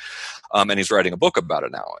entertaining. And he's writing a book about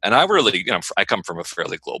it now. And I really, I come from a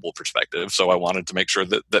fairly global perspective, so I wanted to make sure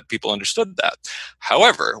that people understood that.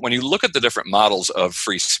 However, when you look at the different models of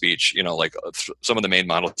free speech, some of the main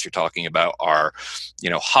models you're talking about are,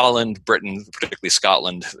 Holland, Britain, particularly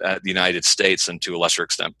Scotland, the United States, and to a lesser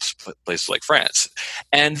extent, places like France.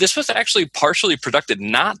 And this was actually partially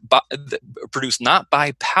produced not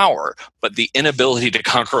by power, but the inability to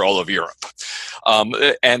conquer all of Europe.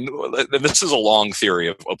 And this is a long theory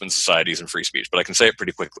of open societies and free speech, but I can say it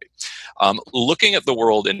pretty quickly. Looking at the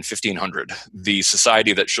world in 1500, the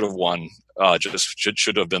society that should have won,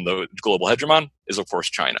 should have been the global hegemon, is of course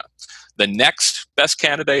China. The next best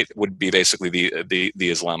candidate would be basically the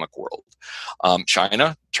Islamic world.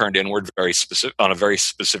 China turned inward on a very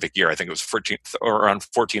specific year. I think it was around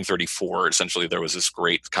 1434. Essentially, there was this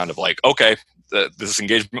great kind of like, okay, this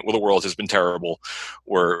engagement with the world has been terrible.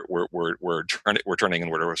 We're turning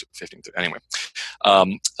inward. Or was it 15? Anyway,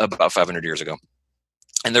 about 500 years ago.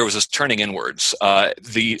 And there was this turning inwards. I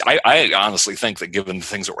honestly think that given the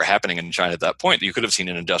things that were happening in China at that point, you could have seen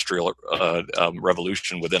an industrial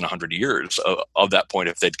revolution within 100 years of that point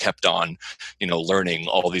if they'd kept on, learning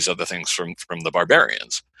all these other things from the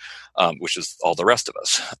barbarians, which is all the rest of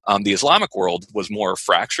us. The Islamic world was more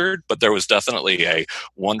fractured, but there was definitely a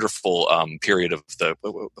wonderful period of the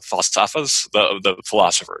falsafas, the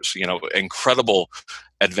philosophers, incredible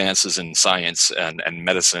advances in science and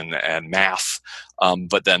medicine and math.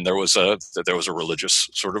 But then there was a religious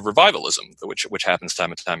sort of revivalism, which happens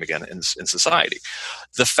time and time again in society.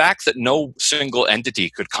 The fact that no single entity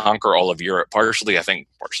could conquer all of Europe, partially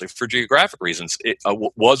for geographic reasons,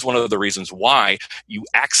 was one of the reasons why you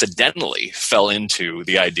accidentally fell into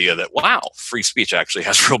the idea that, wow, free speech actually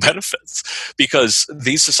has real benefits, because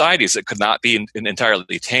these societies that could not be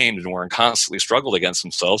entirely tamed and were constantly struggled against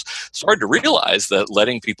themselves started to realize that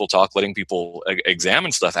letting people talk, letting people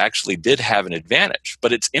examine stuff actually did have an advantage.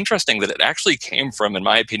 But it's interesting that it actually came from, in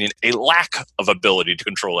my opinion, a lack of ability to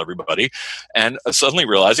control everybody, and suddenly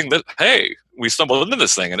realizing that, hey, we stumbled into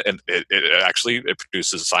this thing, and it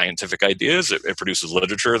produces scientific ideas. It produces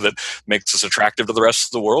literature that makes us attractive to the rest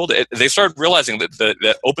of the world. They started realizing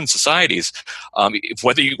that open societies,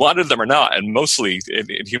 whether you wanted them or not, and mostly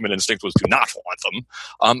in human instinct was to not want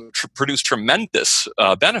them, produce tremendous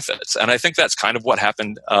benefits. And I think that's kind of what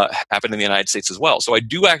happened in the United States as well. So I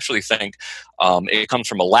do actually think it comes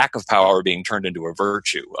from a lack of power being turned into a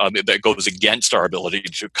virtue that goes against our ability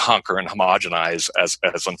to conquer and homogenize, as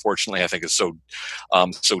unfortunately I think is so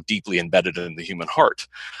deeply embedded in the human heart.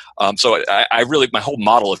 So I really, my whole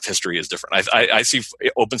model of history is different. I see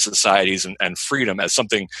open societies and freedom as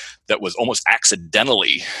something that was almost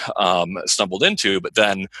accidentally stumbled into, but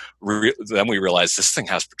then we realize this thing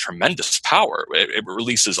has tremendous power. It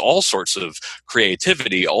releases all sorts of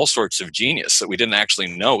creativity, all sorts of genius that we didn't actually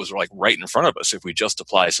know was like right in front of us if we just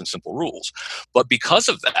apply some simple rules. But because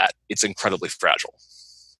of that, it's incredibly fragile.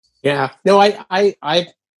 Yeah. No,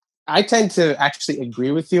 I tend to actually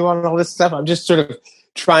agree with you on all this stuff. I'm just sort of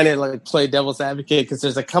trying to like play devil's advocate because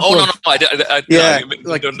there's a couple. A couple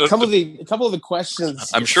of the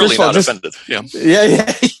questions. I'm surely not offended. Yeah.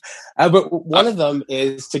 But one of them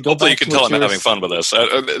is to go. Hopefully, back you can to tell I'm having fun with this. I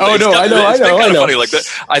know. Funny, like that.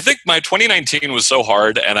 I think my 2019 was so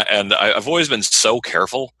hard, and I've always been so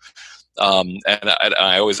careful. And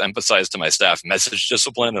I always emphasize to my staff message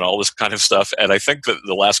discipline and all this kind of stuff. And I think that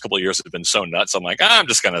the last couple of years have been so nuts. I'm like, I'm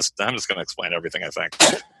just gonna explain everything I think.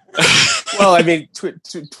 Well, I mean,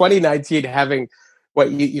 2019 having what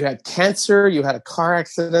you had cancer, you had a car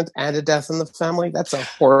accident, and a death in the family. That's a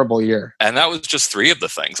horrible year. And that was just 3 of the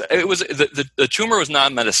things. It was the tumor was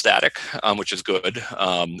non-metastatic, which is good.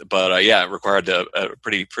 But it required a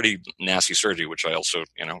pretty nasty surgery, which I also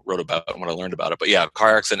wrote about when I learned about it. But yeah,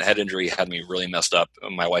 car accident, head injury had me really messed up.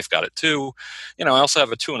 My wife got it too. I also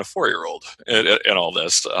have a 2 and a 4-year-old in all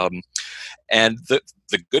this. And the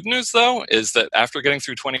good news, though, is that after getting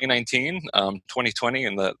through 2019, 2020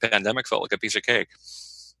 and the pandemic felt like a piece of cake.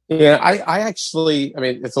 Yeah, I actually,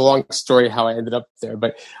 it's a long story how I ended up there,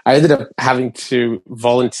 but I ended up having to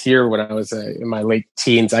volunteer when I was in my late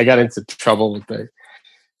teens. I got into trouble with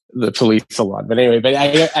the police a lot. But anyway,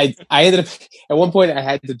 I ended up, at one point I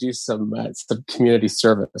had to do some community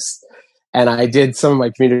service. And I did some of my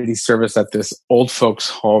community service at this old folks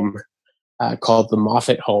home called the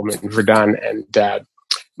Moffat Home in Verdun, and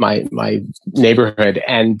my neighborhood.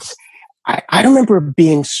 And I remember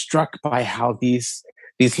being struck by how these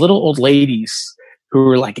little old ladies who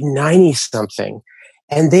were like 90 something,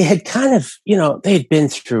 and they had kind of, they had been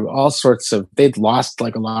through all sorts of, they'd lost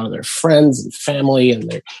like a lot of their friends and family, and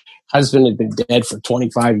their husband had been dead for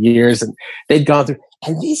 25 years, and they'd gone through,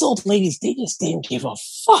 and these old ladies, they just didn't give a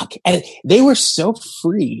fuck. And they were so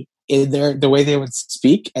free in the way they would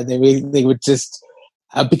speak, and they would just,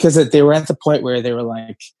 because they were at the point where they were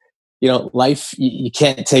like, life, you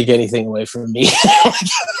can't take anything away from me.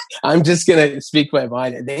 I'm just going to speak my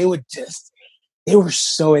mind. And they were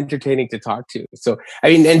so entertaining to talk to. So,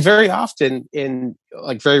 and very often in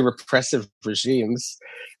like very repressive regimes,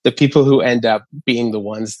 the people who end up being the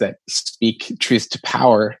ones that speak truth to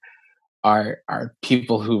power are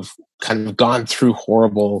people who've kind of gone through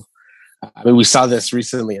horrible. We saw this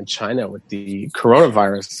recently in China with the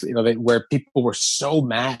coronavirus, where people were so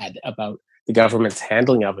mad about the government's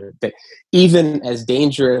handling of it that even as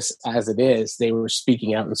dangerous as it is, they were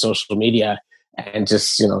speaking out on social media and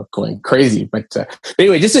just, going crazy. But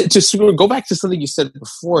anyway, just to sort of go back to something you said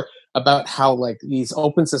before about how like these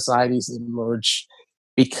open societies emerge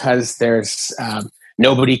because there's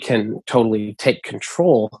nobody can totally take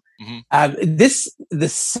control. Mm-hmm. The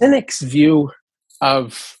cynic's view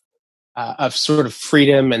of sort of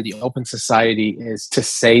freedom and the open society is to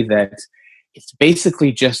say that it's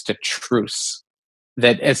basically just a truce,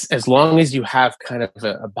 that as long as you have kind of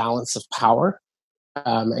a balance of power,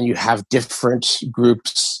 and you have different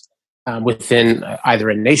groups within either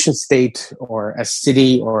a nation state or a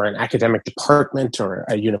city or an academic department or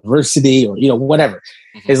a university or whatever,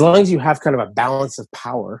 mm-hmm. As long as you have kind of a balance of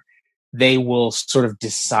power, they will sort of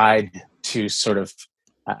decide to sort of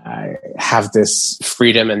have this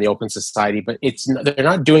freedom and the open society, but they're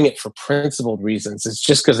not doing it for principled reasons. It's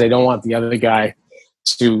just because they don't want the other guy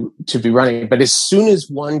to be running. But as soon as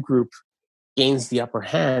one group gains the upper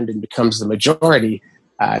hand and becomes the majority,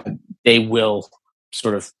 they will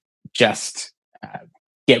sort of just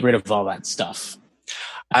get rid of all that stuff.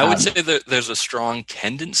 I would say that there's a strong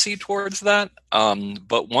tendency towards that.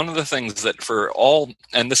 But one of the things that for all,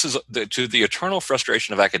 and this is to the eternal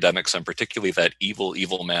frustration of academics, and particularly that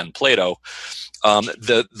evil man Plato,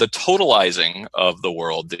 the totalizing of the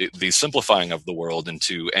world, the simplifying of the world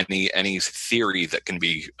into any theory that can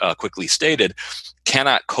be quickly stated,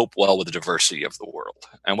 cannot cope well with the diversity of the world.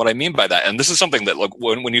 And what I mean by that, and this is something that, like,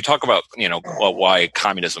 when you talk about, why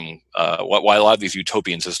communism, why a lot of these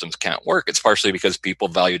utopian systems can't work, it's partially because people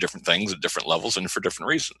value different things at different levels and for different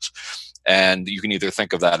reasons. And you can either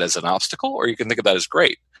think of that as an obstacle or you can think of that as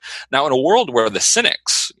great. Now, in a world where the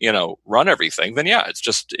cynics, run everything, then yeah, it's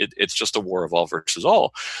just a war of all versus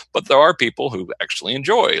all. But there are people who actually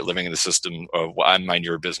enjoy living in the system of, well, I mind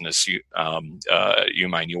your business, you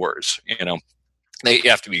mind yours.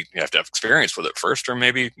 You have to have experience with it first, or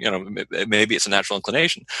maybe it's a natural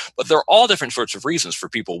inclination. But there are all different sorts of reasons for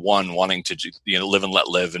people. One, wanting to live and let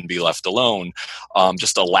live and be left alone.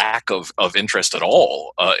 Just a lack of interest at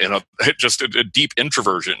all in just a deep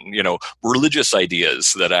introversion. Religious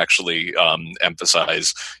ideas that actually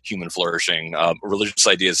emphasize human flourishing. Religious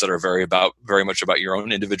ideas that are very much about your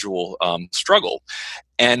own individual struggle.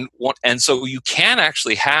 And so you can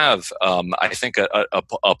actually have, I think,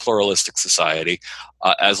 a pluralistic society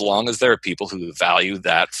as long as there are people who value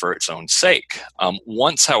that for its own sake.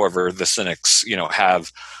 Once, however, the cynics,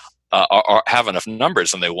 have enough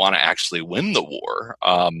numbers and they want to actually win the war,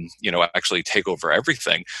 actually take over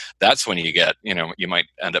everything, that's when you get, you might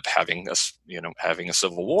end up having a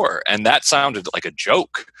civil war. And that sounded like a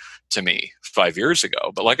joke to me 5 years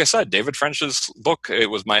ago. But like I said, David French's book, I've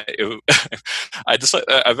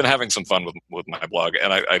been having some fun with my blog,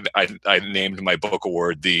 and I named my book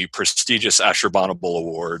award the prestigious Ashurbanable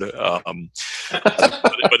Award.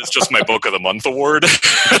 But it's just my Book of the Month award.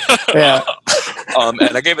 Yeah.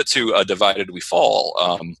 And I gave it to Divided We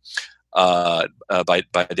Fall,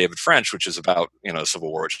 by David French, which is about the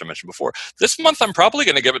Civil War, which I mentioned before. This month, I'm probably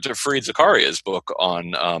going to give it to Fareed Zakaria's book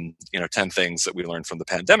on 10 things that we learned from the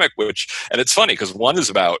pandemic. And it's funny because one is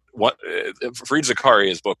about Fareed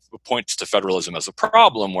Zakaria's book points to federalism as a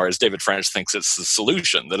problem, whereas David French thinks it's the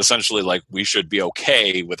solution. That essentially, like, we should be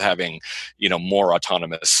okay with having more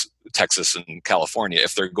autonomous Texas and California.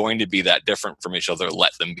 If they're going to be that different from each other,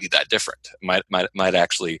 let them be that different. Might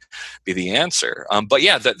actually be the answer. But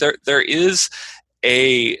yeah, there is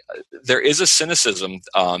a cynicism,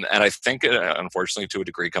 and I think, unfortunately, to a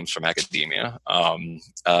degree, comes from academia,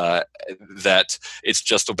 that it's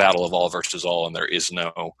just a battle of all versus all, and there is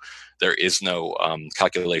no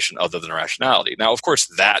calculation other than rationality. Now, of course,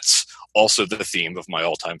 that's also the theme of my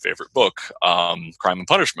all-time favorite book, Crime and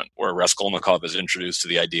Punishment, where Raskolnikov is introduced to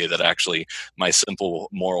the idea that actually my simple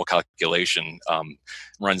moral calculation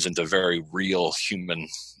runs into very real human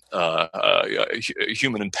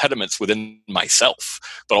impediments within myself,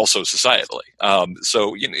 but also societally.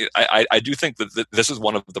 So I do think that this is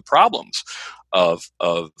one of the problems of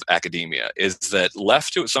academia, is that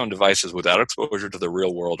left to its own devices without exposure to the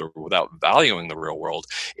real world or without valuing the real world,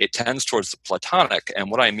 it tends towards the Platonic. And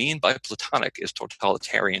what I mean by Platonic is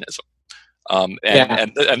totalitarianism. And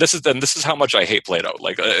this is how much I hate Plato.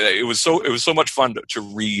 Like, it was so much fun to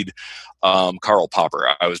read Karl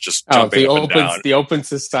Popper. I was just jumping up and down. The open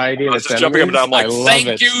society. I was just jumping up and down. I'm like,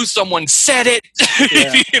 thank you, someone said it.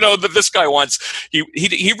 Yeah. That this guy wants.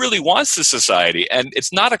 He really wants this society, and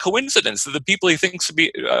it's not a coincidence that the people he thinks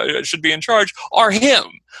should be in charge are him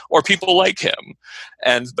or people like him.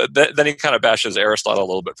 But then he kind of bashes Aristotle a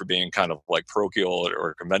little bit for being kind of like parochial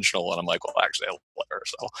or conventional, and I'm like, well, actually, I love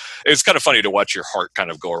Aristotle. It's kind of funny to watch your heart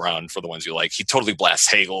kind of go around for the ones you like. He totally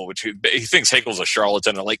blasts Hegel, which he thinks Hegel's a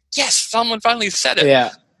charlatan. I'm like, yes, someone finally said it.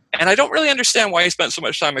 Yeah. And I don't really understand why he spent so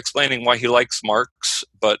much time explaining why he likes Marx,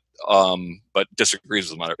 but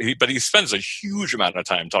disagrees with him. But he spends a huge amount of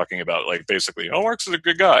time talking about, like, basically, Marx is a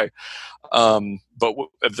good guy, but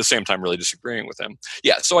at the same time really disagreeing with him.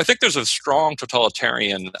 Yeah, so I think there's a strong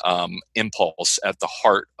totalitarian impulse at the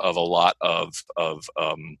heart of a lot of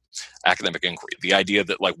academic inquiry. The idea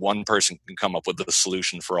that, like, one person can come up with the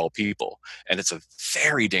solution for all people, and it's a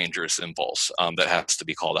very dangerous impulse that has to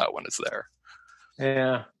be called out when it's there.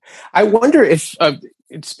 Yeah. I wonder if,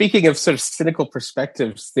 speaking of sort of cynical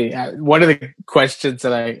perspectives, one of the questions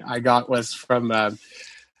that I got was from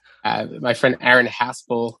my friend Aaron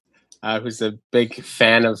Haspel, who's a big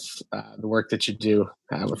fan of the work that you do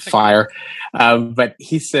with fire. But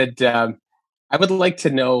he said, I would like to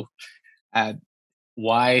know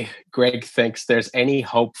why Greg thinks there's any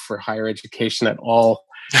hope for higher education at all.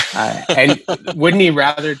 And wouldn't he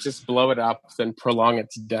rather just blow it up than prolong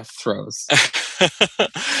its death throes?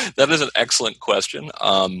 That is an excellent question.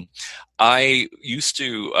 I used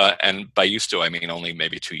to, and by used to I mean only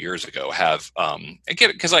maybe 2 years ago, have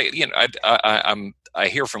again because I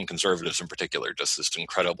hear from conservatives in particular just this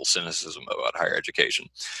incredible cynicism about higher education,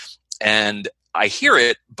 and I hear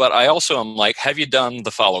it, but I also am like, have you done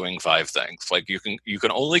the following 5 things? Like you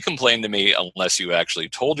can only complain to me unless you actually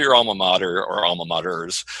told your alma mater or alma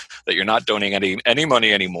maters that you're not donating any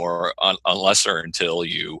money anymore unless or until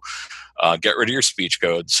you get rid of your speech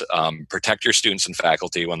codes, protect your students and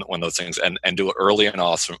faculty when those things, and do it early and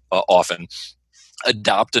often.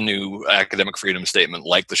 Adopt a new academic freedom statement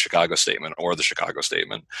like the Chicago Statement or the Chicago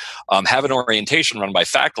Statement. Have an orientation run by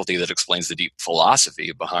faculty that explains the deep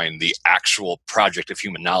philosophy behind the actual project of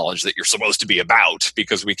human knowledge that you're supposed to be about,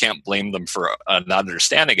 because we can't blame them for not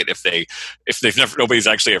understanding it if nobody's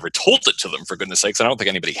actually ever told it to them, for goodness sakes. I don't think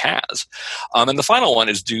anybody has. And the final one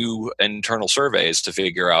is do internal surveys to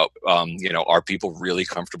figure out, are people really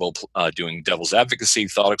comfortable doing devil's advocacy,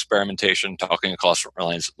 thought experimentation, talking across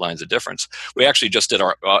lines of difference. We actually just did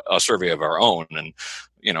a survey of our own, and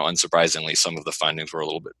unsurprisingly, some of the findings were a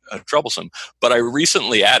little bit troublesome. But I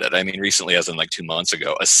recently added, recently as in like 2 months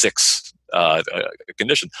ago, a 6th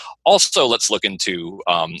condition. Also, let's look into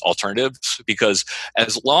alternatives, because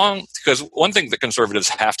one thing that conservatives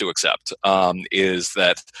have to accept is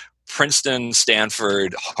that Princeton,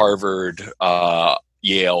 Stanford, Harvard,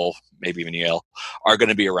 Yale, maybe even Yale, are going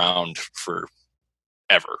to be around for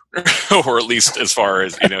ever, or at least as far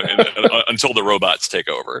as until the robots take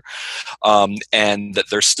over, and that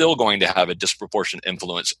they're still going to have a disproportionate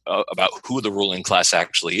influence about who the ruling class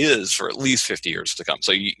actually is for at least 50 years to come.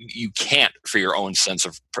 So you can't, for your own sense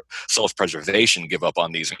of self-preservation, give up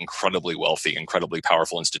on these incredibly wealthy, incredibly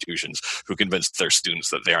powerful institutions who convince their students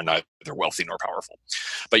that they are neither wealthy nor powerful.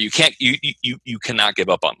 But you cannot give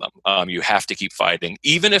up on them. You have to keep fighting,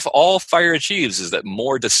 even if all FIRE achieves is that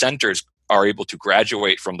more dissenters are able to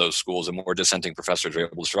graduate from those schools and more dissenting professors are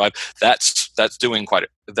able to survive. That's doing quite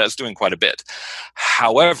a bit.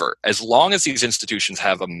 However, as long as these institutions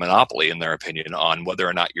have a monopoly, in their opinion, on whether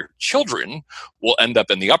or not your children will end up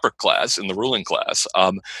in the upper class, in the ruling class,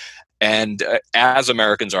 and as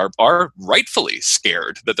Americans are rightfully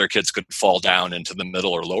scared that their kids could fall down into the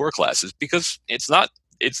middle or lower classes, because it's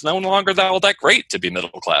no longer all that great to be middle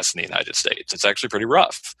class in the United States. It's actually pretty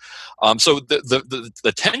rough. So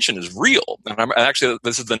the tension is real. And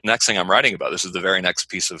this is the next thing I'm writing about. This is the very next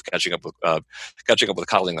piece of catching up with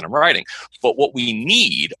Coddling that I'm writing. But what we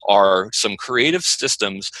need are some creative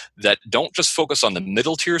systems that don't just focus on the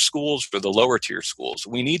middle tier schools or the lower tier schools.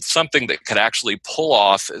 We need something that could actually pull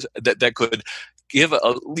off, that could give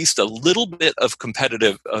at least a little bit of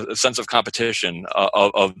competitive sense of competition,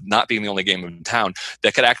 of not being the only game in town,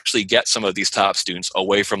 that could actually get some of these top students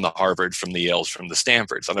away from the Harvard, from the Yales, from the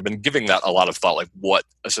Stanfords. And I've been giving that a lot of thought, like what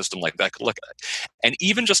a system like that could look like. And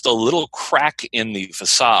even just a little crack in the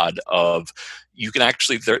facade of, you can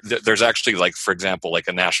actually, there's actually, like, for example, like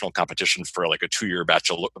a national competition for like a 2-year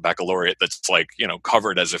baccalaureate that's like,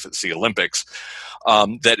 covered as if it's the Olympics,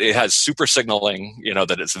 that it has super signaling,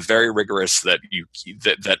 that it's very rigorous, that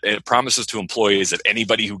that it promises to employees that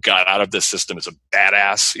anybody who got out of this system is a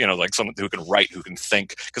badass, like someone who can write, who can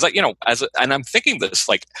think. Because and I'm thinking this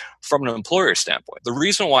like from an employer standpoint. The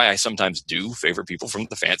reason why I sometimes do favor people from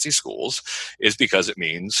the fancy schools is because it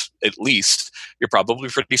means at least you're probably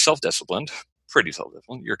pretty self-disciplined.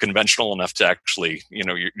 You're conventional enough to actually,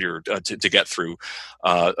 you're to get through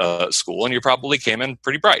school, and you probably came in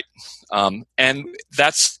pretty bright. And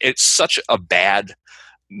it's such a bad.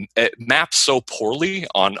 It maps so poorly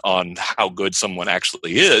on how good someone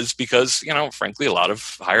actually is, because, frankly, a lot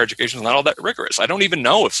of higher education is not all that rigorous. I don't even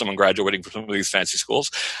know if someone graduating from some of these fancy schools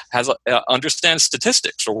understands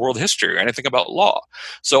statistics or world history or anything about law.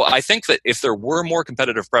 So I think that if there were more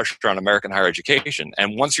competitive pressure on American higher education,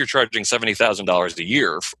 and once you're charging $70,000 a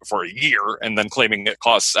year for a year, and then claiming it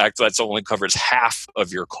costs, that's only covers half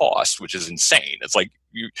of your cost, which is insane. It's like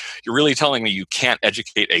you're really telling me you can't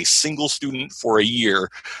educate a single student for a year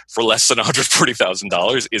for less than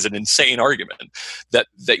 $140,000 is an insane argument. That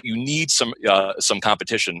you need some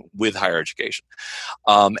competition with higher education.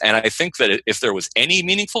 And I think that if there was any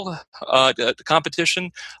meaningful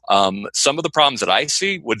competition, some of the problems that I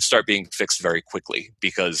see would start being fixed very quickly,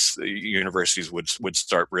 because universities would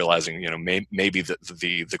start realizing, maybe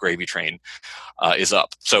the gravy train is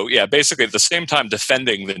up. So yeah, basically at the same time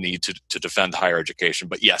defending the need to defend higher education.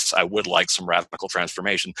 But yes, I would like some radical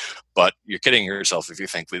transformation. But you're kidding yourself if you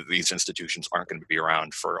think that these institutions aren't going to be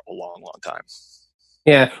around for a long, long time.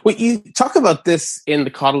 Yeah, well, you talk about this in the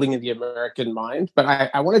Coddling of the American Mind, but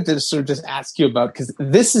I wanted to sort of just ask you about, because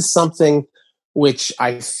this is something which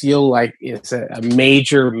I feel like is a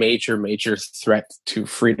major, major, major threat to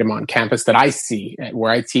freedom on campus that I see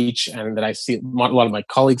where I teach, and that I see a lot of my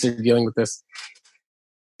colleagues are dealing with this,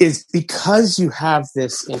 is because you have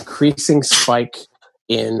this increasing spike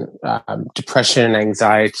in depression and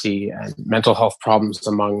anxiety and mental health problems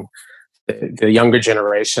among the younger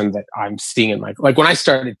generation that I'm seeing in like when I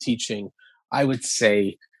started teaching, I would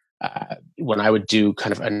say when I would do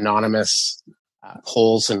kind of anonymous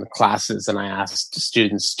polls in the classes, and I asked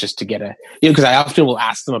students just to get because I often will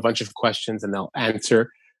ask them a bunch of questions and they'll answer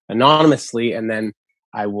anonymously, and then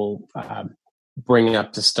I will bring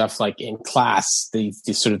up the stuff like in class, the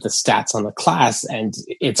sort of the stats on the class, and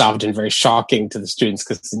it's often very shocking to the students,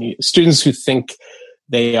 because the students who think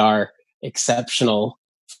they are exceptional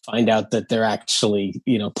find out that they're actually,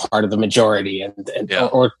 part of the majority, and yeah.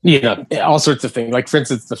 or all sorts of things. Like, for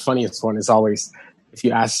instance, the funniest one is always if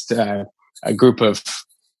you asked a group of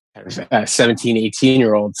 17,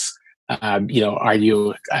 18-year-olds, are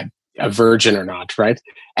you a virgin or not, right?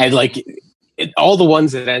 And all the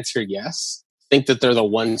ones that answer yes think that they're the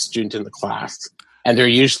one student in the class. And they're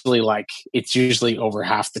usually it's usually over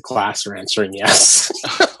half the class are answering yes.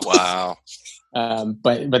 Wow.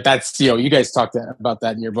 But that's, you guys talked about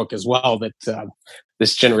that in your book as well, that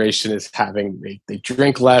this generation is they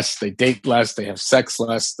drink less, they date less, they have sex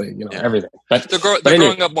less, everything. But they're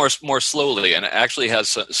growing up more slowly, and it actually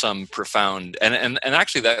has some profound, and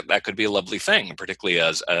actually that could be a lovely thing, particularly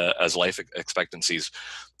as life expectancies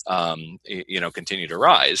continue to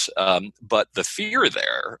rise. But the fear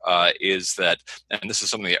there is that, and this is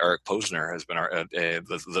something that Eric Posner has been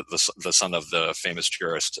the son of the famous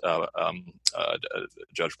jurist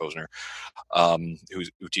Judge Posner,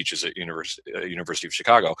 who teaches at University of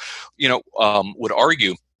Chicago, would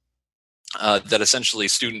argue that essentially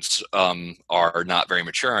students are not very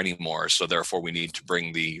mature anymore, so therefore we need to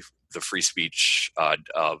bring the free speech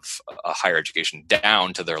of higher education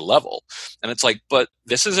down to their level. And it's like, but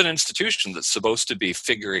this is an institution that's supposed to be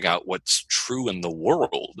figuring out what's true in the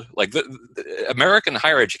world. Like the American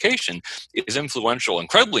higher education is influential,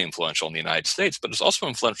 incredibly influential in the United States, but it's also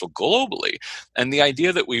influential globally. And the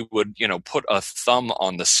idea that we would, put a thumb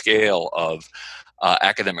on the scale of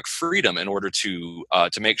academic freedom in order to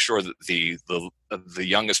make sure that the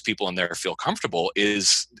youngest people in there feel comfortable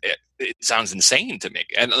it sounds insane to me.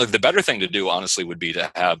 And the better thing to do, honestly, would be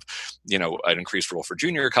to have an increased role for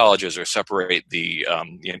junior colleges, or separate the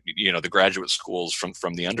the graduate schools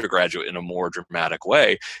from the undergraduate in a more dramatic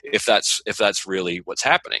way, if that's really what's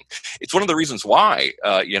happening. It's one of the reasons why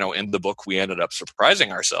in the book we ended up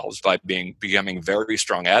surprising ourselves by becoming very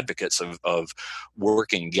strong advocates of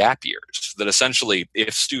working gap years. That essentially,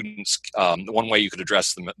 if students, one way you could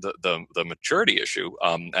address the maturity issue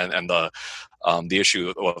and the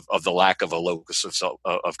issue of the lack of a locus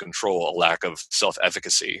of control, a lack of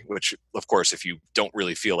self-efficacy, which, of course, if you don't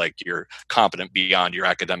really feel like you're competent beyond your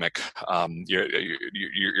academic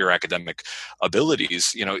your academic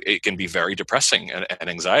abilities, it can be very depressing and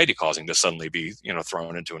anxiety causing to suddenly be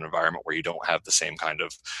thrown into an environment where you don't have the same kind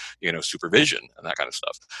of supervision and that kind of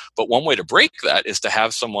stuff. But one way to break that is to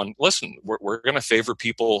have someone listen. We're going to favor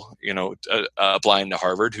people applying to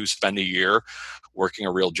Harvard who spend a year working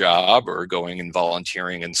a real job or going and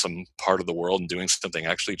volunteering in some part of the world and doing something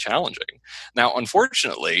actually challenging. Now,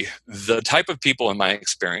 unfortunately, the type of people in my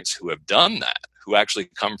experience who have done that, who actually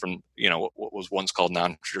come from, what was once called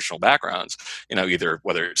non-traditional backgrounds, either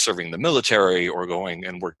whether it's serving the military or going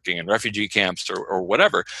and working in refugee camps or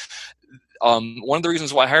whatever, one of the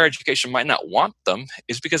reasons why higher education might not want them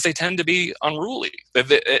is because they tend to be unruly.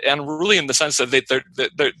 Unruly in the sense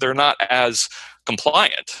that they're not as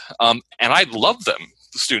compliant. And I love them,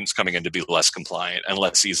 students coming in, to be less compliant and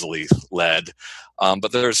less easily led.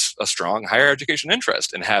 But there's a strong higher education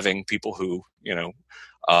interest in having people who,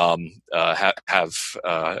 have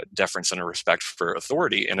deference and a respect for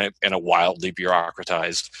authority in a wildly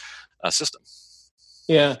bureaucratized system.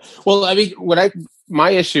 Yeah. Well, I mean,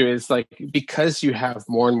 my issue is like, because you have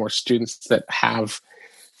more and more students that have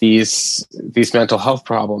these mental health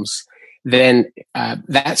problems, then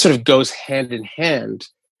that sort of goes hand in hand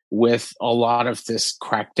with a lot of this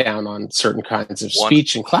crackdown on certain kinds of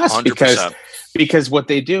speech in class, 100%. because what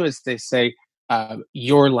they do is they say,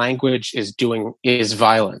 your language is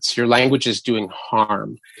violence. Your language is doing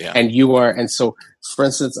harm, and you are. And so, for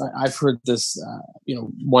instance, I've heard this.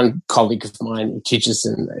 One colleague of mine who teaches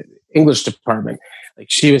in the English department, like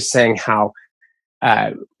she was saying how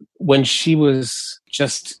when she was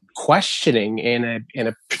just questioning in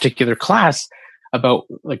a particular class about,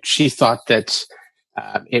 like, she thought that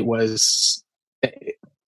it was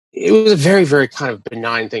a very, very kind of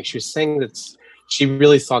benign thing. She was saying that she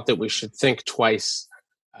really thought that we should think twice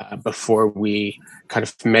before we kind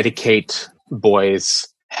of medicate boys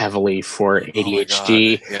heavily for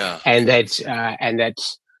ADHD,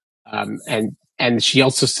 and she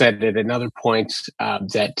also said at another point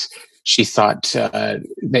that she thought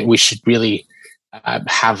that we should really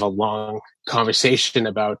have a long conversation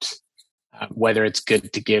about whether it's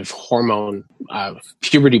good to give hormone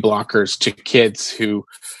puberty blockers to kids who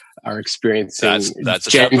are experiencing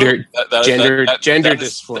gender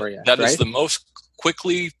dysphoria. That is the most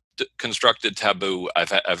quickly constructed taboo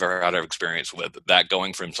I've ever had experience with. That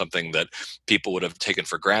going from something that people would have taken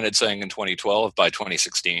for granted saying in 2012, by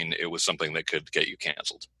 2016, it was something that could get you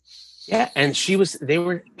canceled. Yeah, and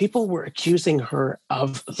people were accusing her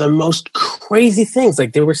of the most crazy things.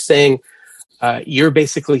 Like, they were saying, you're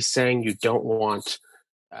basically saying you don't want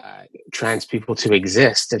trans people to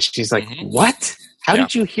exist. And she's like, what? How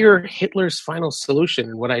did you hear Hitler's final solution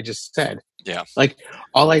in what I just said? Yeah. Like,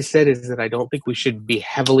 all I said is that I don't think we should be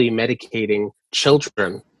heavily medicating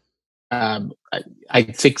children. I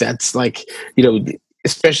think that's, like,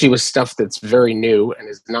 especially with stuff that's very new and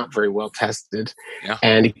is not very well tested,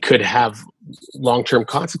 and it could have long-term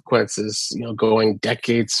consequences, going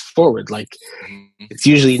decades forward. Like, it's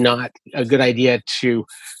usually not a good idea to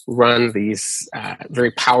run these very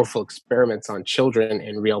powerful experiments on children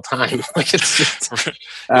in real time. Like, it's just, you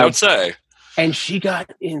don't say. And she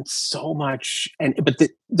got in so much, but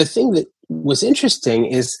the thing that was interesting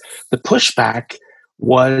is the pushback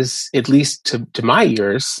was, at least to my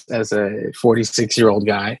ears as a 46-year-old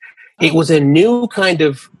guy, it was a new kind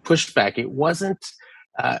of pushback. It wasn't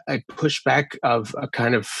a pushback of a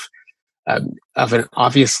kind of an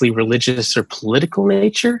obviously religious or political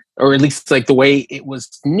nature, or at least, like, the way it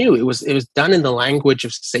was new. It was done in the language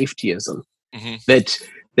of safetyism. That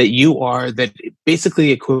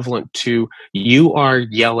basically equivalent to, you are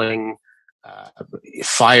yelling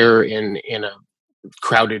fire in a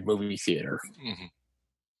crowded movie theater.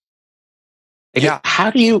 How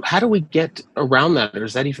do we get around that, or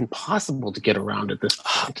is that even possible to get around at this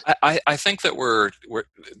point? I think that we're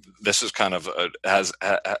this is kind of has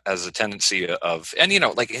a tendency of, and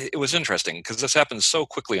it was interesting because this happened so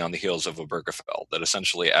quickly on the heels of Obergefell, that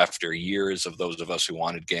essentially after years of those of us who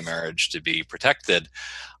wanted gay marriage to be protected,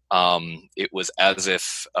 it was as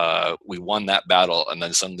if we won that battle, and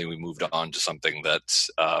then suddenly we moved on to something that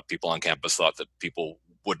people on campus thought that people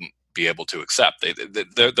wouldn't be able to accept.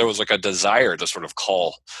 There was like a desire to sort of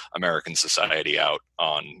call American society out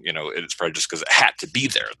on, it's probably just because it had to be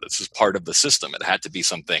there. This is part of the system. It had to be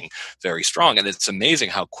something very strong. And it's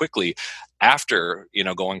amazing how quickly, after,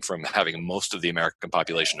 going from having most of the American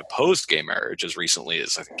population oppose gay marriage as recently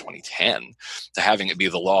as, I think, 2010, to having it be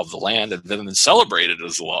the law of the land and then celebrated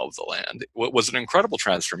as the law of the land, it was an incredible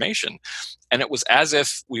transformation. And it was as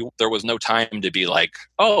if there was no time to be like,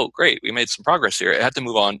 oh, great, we made some progress here. It had to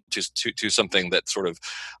move on to something that sort of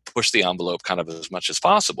pushed the envelope kind of as much as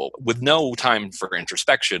possible, with no time for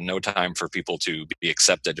introspection, no time for people to be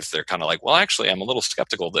accepted if they're kind of like, well, actually, I'm a little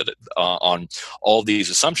skeptical that on all these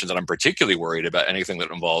assumptions, and I'm particularly worried about anything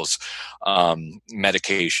that involves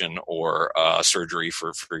medication or surgery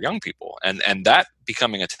for young people. And that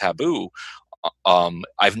becoming a taboo,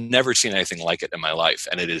 I've never seen anything like it in my life,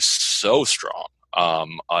 and it is so strong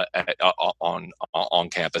on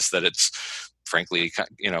campus that it's frankly,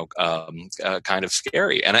 kind of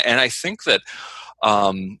scary. And I think that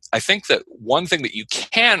one thing that you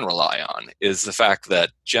can rely on is the fact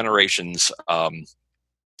that generations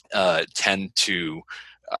tend to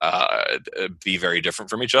be very different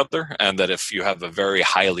from each other, and that if you have a very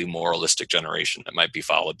highly moralistic generation, it might be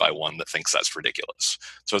followed by one that thinks that's ridiculous.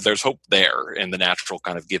 So there's hope there in the natural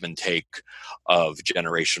kind of give and take of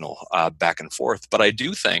generational back and forth. But I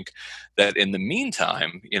do think that in the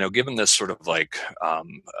meantime, given this sort of like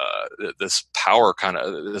this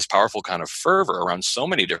powerful kind of fervor around so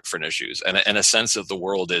many different issues, and a sense of the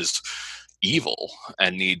world is evil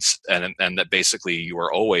and needs, and that basically you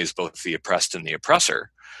are always both the oppressed and the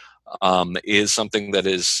oppressor, is something that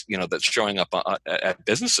is, that's showing up at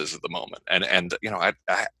businesses at the moment. And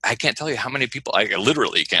I can't tell you how many people, I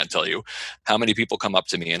literally can't tell you how many people come up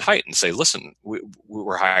to me in Height and say, listen,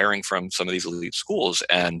 we're hiring from some of these elite schools,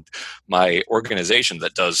 and my organization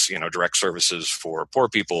that does, direct services for poor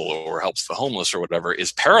people or helps the homeless or whatever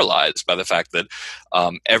is paralyzed by the fact that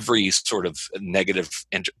every sort of negative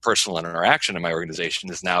personal interaction in my organization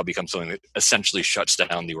has now become something that essentially shuts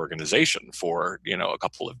down the organization for, a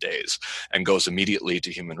couple of days and goes immediately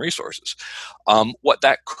to human resources. What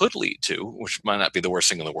that could lead to, which might not be the worst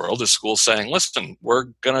thing in the world, is schools saying, listen, we're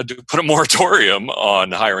going to put a moratorium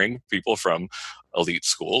on hiring people from elite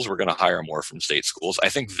schools. We're going to hire more from state schools. I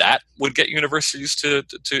think that would get universities to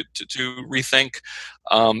rethink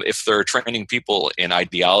if they're training people in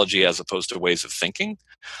ideology as opposed to ways of thinking.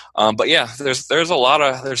 But yeah, there's a lot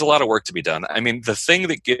of work to be done. I mean, the thing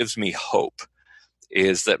that gives me hope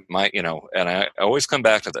is that and I always come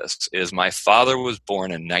back to this, is my father was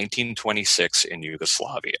born in 1926 in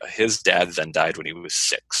Yugoslavia. His dad then died when he was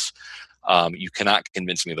 6. You cannot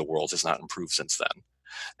convince me the world has not improved since then.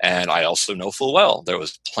 And I also know full well there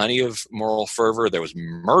was plenty of moral fervor. There was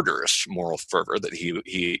murderous moral fervor that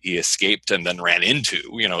he escaped and then ran into,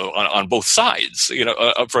 on both sides,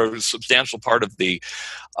 for a substantial part of the,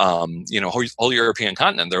 whole European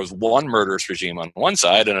continent. There was one murderous regime on one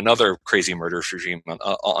side and another crazy murderous regime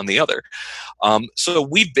on the other. So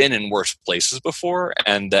we've been in worse places before,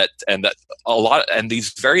 and that a lot, and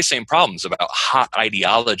these very same problems about hot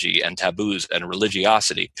ideology and taboos and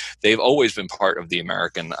religiosity, they've always been part of the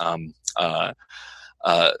American, not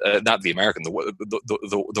the American,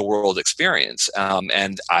 the world experience.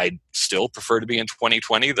 And I still prefer to be in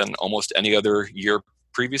 2020 than almost any other year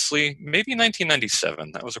previously. Maybe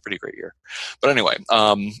 1997. That was a pretty great year. But anyway,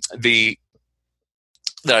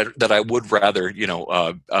 that I would rather,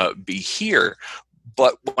 be here.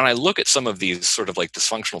 But when I look at some of these sort of like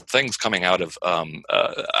dysfunctional things coming out of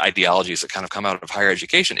ideologies that kind of come out of higher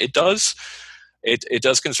education, it does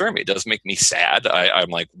concern me. It does make me sad. I'm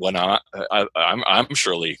like, I'm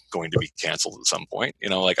surely going to be canceled at some point. I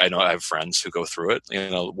know I have friends who go through it.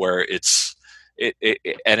 Where it's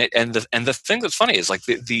and the thing that's funny is like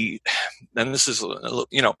and this is,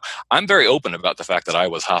 I'm very open about the fact that I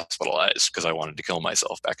was hospitalized because I wanted to kill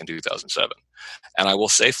myself back in 2007, and I will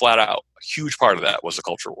say flat out, a huge part of that was the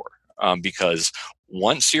culture war. Because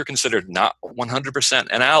once you're considered not 100%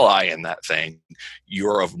 an ally in that thing,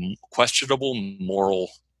 you're of questionable moral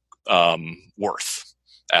worth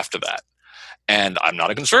after that. And I'm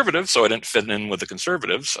not a conservative, so I didn't fit in with the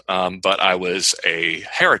conservatives, but I was a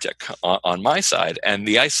heretic on my side, and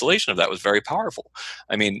the isolation of that was very powerful.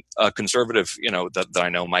 I mean, a conservative, that I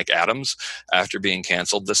know, Mike Adams, after being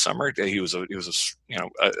canceled this summer, he was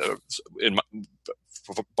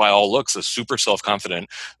by all looks, a super self-confident,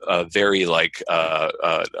 very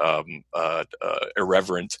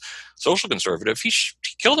irreverent social conservative. He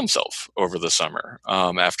killed himself over the summer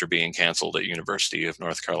after being canceled at University of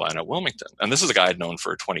North Carolina, Wilmington. And this is a guy I'd known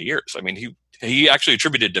for 20 years. I mean, he actually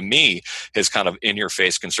attributed to me his kind of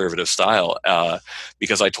in-your-face conservative style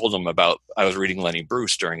because I told him I was reading Lenny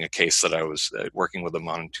Bruce during a case that I was working with him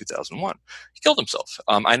on in 2001. He killed himself.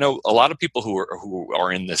 I know a lot of people who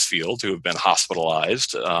are in this field who have been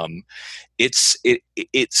hospitalized.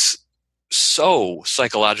 It's so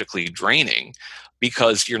psychologically draining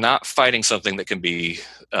because you're not fighting something that can be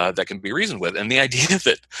reasoned with. And the idea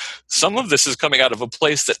that some of this is coming out of a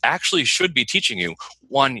place that actually should be teaching you,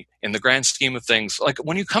 one, in the grand scheme of things, like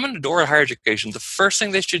when you come in the door of higher education, the first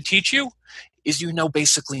thing they should teach you is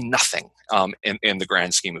basically nothing in the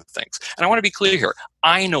grand scheme of things. And I want to be clear here.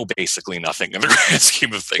 I know basically nothing in the grand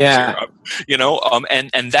scheme of things. Yeah.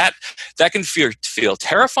 And that can feel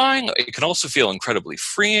terrifying. It can also feel incredibly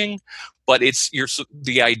freeing. But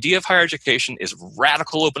the idea of higher education is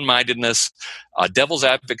radical open-mindedness, devil's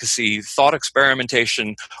advocacy, thought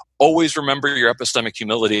experimentation. Always remember your epistemic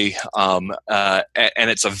humility, and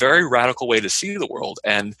it's a very radical way to see the world.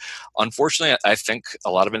 And unfortunately, I think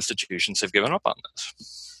a lot of institutions have given up on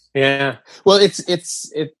this. Yeah. Well,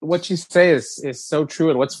 it's what you say is so true.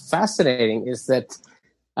 And what's fascinating is that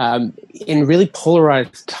in really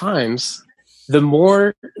polarized times, the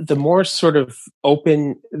more sort of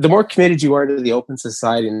open, the more committed you are to the open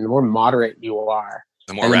society, and the more moderate you are,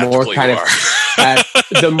 the more radical you are,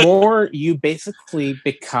 the more you basically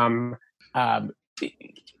become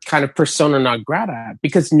kind of persona non grata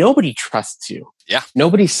because nobody trusts you. Yeah.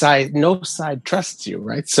 No side trusts you,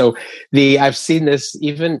 right? So I've seen this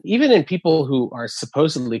even in people who are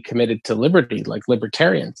supposedly committed to liberty, like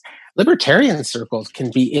libertarians. Libertarian circles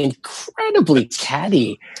can be incredibly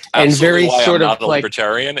catty and very why sort I'm of not a like,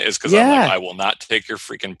 libertarian is because yeah. I'm like, I will not take your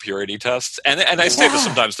freaking purity tests. And I say this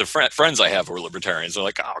sometimes to friends I have who are libertarians. They're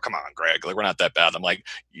like, oh, come on, Greg, like we're not that bad. I'm like,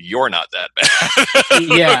 you're not that bad.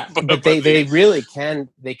 Yeah, but they really can.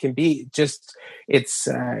 They can be just, it's,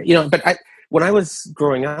 but when I was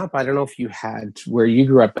growing up, I don't know if you had where you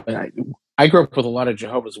grew up, but I grew up with a lot of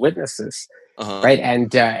Jehovah's Witnesses. Right.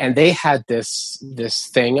 And they had this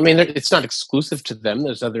thing. I mean, it's not exclusive to them.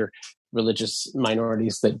 There's other religious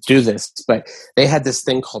minorities that do this, but they had this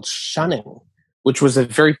thing called shunning, which was a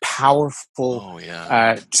very powerful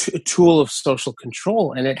tool of social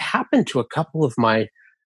control. And it happened to a couple of my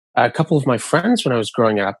friends when I was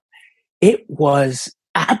growing up. It was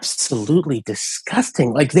absolutely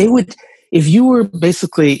disgusting. Like they would, if you were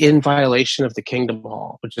basically in violation of the Kingdom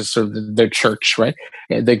Hall, which is sort of their church, right?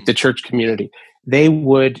 The church community, they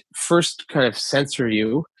would first kind of censor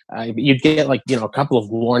you. You'd get a couple of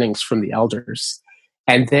warnings from the elders.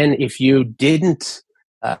 And then if you didn't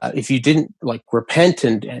like repent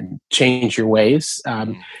and change your ways,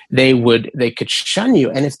 they could shun you.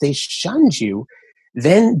 And if they shunned you,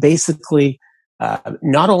 then basically,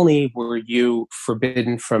 not only were you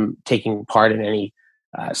forbidden from taking part in any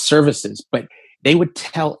services, but they would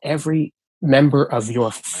tell every member of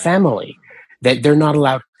your family that they're not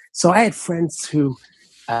allowed. So I had friends who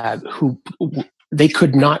they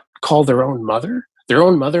could not call their own mother. Their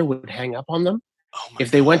own mother would hang up on them.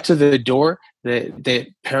 If they went to the door, the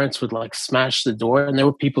parents would like smash the door. And there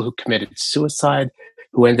were people who committed suicide,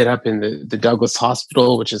 who ended up in the Douglas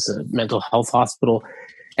Hospital, which is a mental health hospital.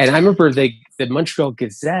 And I remember the Montreal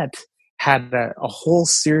Gazette had a whole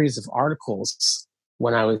series of articles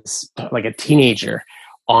when I was like a teenager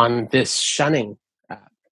on this shunning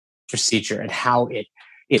procedure and how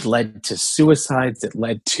it led to suicides. It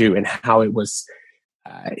led to, and how it was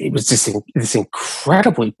this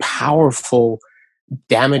incredibly powerful,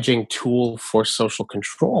 damaging tool for social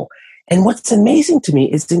control. And what's amazing to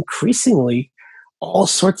me is increasingly all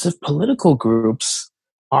sorts of political groups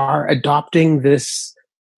are adopting this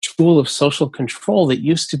tool of social control that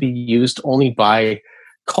used to be used only by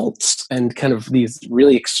cults and kind of these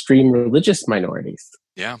really extreme religious minorities.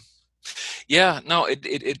 Yeah, no,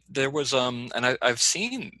 there was, and I've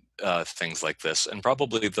seen things like this, and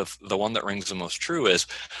probably the one that rings the most true is,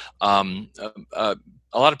 a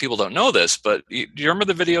lot of people don't know this, but do you remember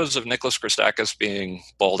the videos of Nicholas Christakis being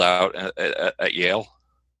bawled out at Yale?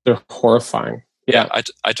 They're horrifying. Yeah,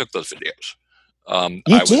 I took those videos.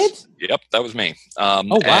 You did? Yep, that was me. Oh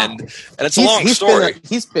wow! And it's a long story.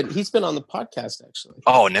 He's been on the podcast actually.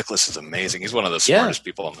 Oh, Nicholas is amazing. He's one of the smartest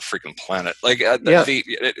people on the freaking planet.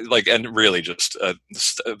 And really just,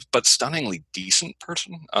 but stunningly decent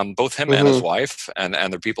person. Both him and his wife, and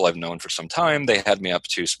they're people I've known for some time. They had me up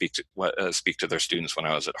to speak to their students when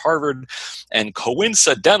I was at Harvard, and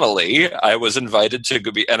coincidentally, I was invited to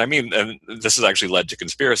be. And I mean, and this has actually led to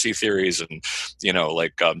conspiracy theories, and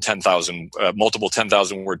 10,000 multiple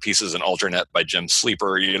 10,000 word pieces in Alternet by Jim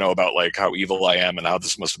Sleeper, about like how evil I am and how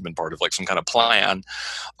this must have been part of like some kind of plan.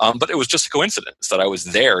 But it was just a coincidence that I was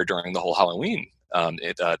there during the whole Halloween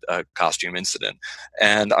costume incident,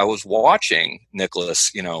 and I was watching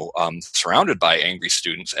Nicholas, surrounded by angry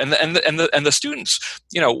students, and the students,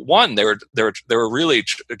 one, they were really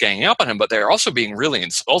ganging up on him, but they're also being really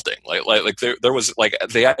insulting. Like there was like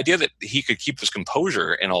the idea that he could keep his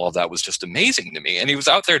composure and all of that was just amazing to me. And he was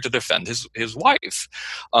out there to defend his wife,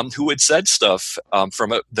 who had said stuff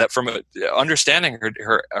from understanding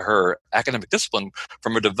her academic discipline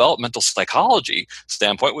from a developmental psychology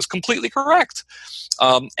standpoint was completely correct.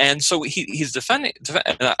 And so he's defending,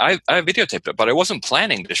 and I videotaped it, but I wasn't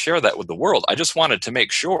planning to share that with the world. I just wanted to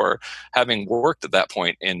make sure, having worked at that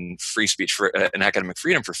point in free speech and academic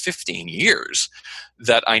freedom for 15 years,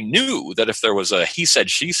 that I knew that if there was a he said,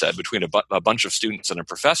 she said between a bunch of students and a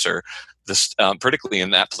professor, particularly in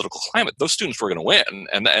that political climate, those students were going to win,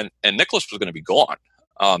 and Nicholas was going to be gone.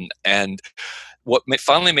 And what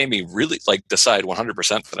finally made me really decide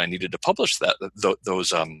 100% that I needed to publish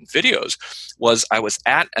those videos was I was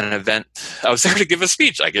at an event. I was there to give a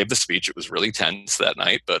speech. I gave the speech. It was really tense that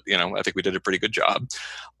night, but I think we did a pretty good job.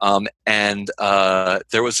 And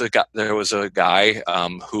there was a guy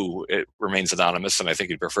who it remains anonymous, and I think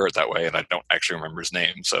he'd prefer it that way. And I don't actually remember his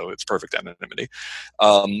name, so it's perfect anonymity.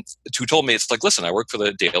 Who told me, it's like, listen, I work for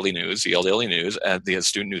the Daily News, Yale Daily News, and the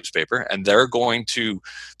student newspaper, and they were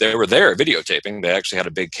there videotaping. everything. They actually had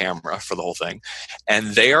a big camera for the whole thing.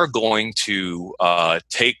 And they are going to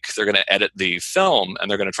they're going to edit the film, and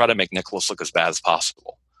they're going to try to make Nicholas look as bad as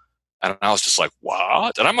possible. And I was just like,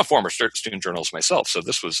 what? And I'm a former student journalist myself. So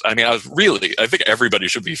this was, I think everybody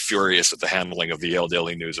should be furious at the handling of the Yale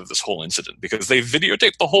Daily News of this whole incident, because they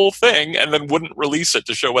videotaped the whole thing and then wouldn't release it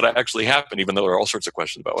to show what actually happened, even though there are all sorts of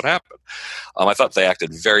questions about what happened. I thought they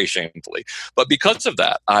acted very shamefully. But because of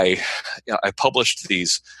that, I published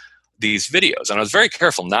these videos, and I was very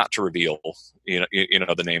careful not to reveal,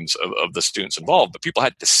 the names of the students involved, but people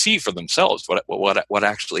had to see for themselves what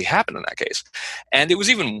actually happened in that case. And it was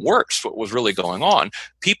even worse what was really going on.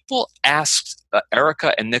 People asked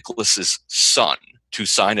Erica and Nicholas's son to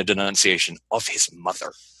sign a denunciation of his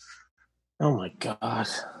mother. Oh my God.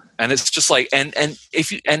 And it's just like, and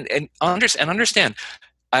if you understand,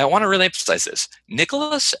 I want to really emphasize this.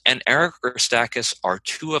 Nicholas and Eric Erstakis are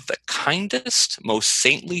two of the kindest, most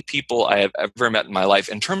saintly people I have ever met in my life,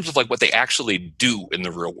 in terms of like what they actually do in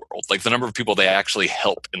the real world, like the number of people they actually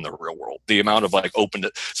help in the real world, the amount of like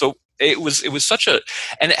openness. So it was such a,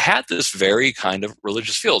 and it had this very kind of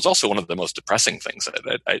religious feel. It's also one of the most depressing things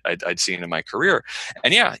that I'd seen in my career.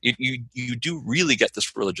 And yeah, you do really get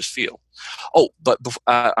this religious feel. Oh, but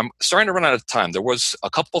I'm starting to run out of time. There was a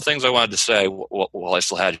couple things I wanted to say while I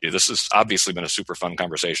still had you. This has obviously been a super fun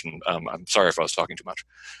conversation. I'm sorry if I was talking too much.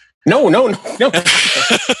 No.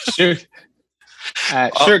 Shoot.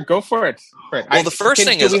 Sure, go for it. Well, the first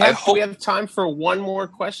thing is, do we have time for one more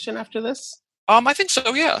question after this? I think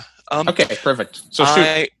so. Yeah. Okay, perfect. So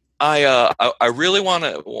shoot. I really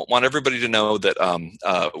want everybody to know that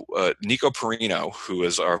Nico Perino, who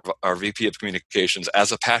is our VP of Communications,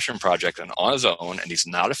 as a passion project and on his own, and he's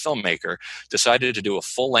not a filmmaker, decided to do a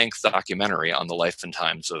full-length documentary on the life and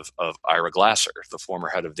times of Ira Glasser, the former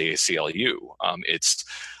head of the ACLU. It's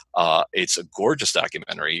a gorgeous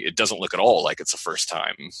documentary. It doesn't look at all like it's a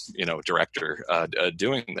first-time, director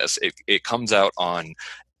doing this. It comes out on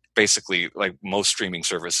basically like most streaming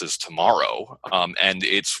services tomorrow, and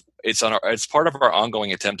it's part of our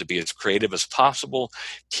ongoing attempt to be as creative as possible,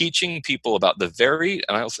 teaching people about the very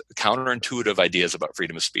counterintuitive ideas about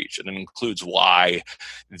freedom of speech, and it includes why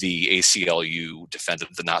the ACLU defended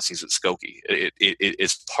the Nazis at Skokie.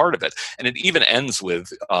 It's part of it, and it even ends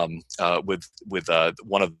with one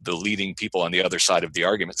of the leading people on the other side of the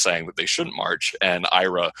argument saying that they shouldn't march, and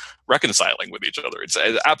Ira reconciling with each other. It's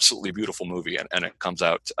an absolutely beautiful movie, and it comes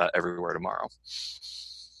out everywhere tomorrow.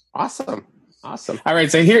 Awesome. All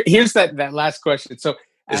right. So here's that last question. So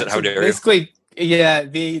is it how dare basically, you? Yeah.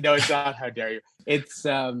 No, it's not how dare you. It's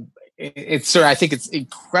sir. I think it's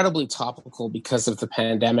incredibly topical because of the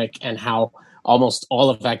pandemic and how almost all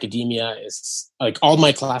of academia is, like, all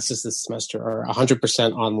my classes this semester are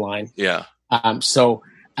 100% online. Yeah. So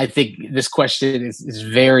I think this question is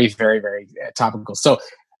very, very, very topical. So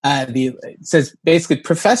it says basically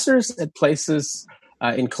professors at places.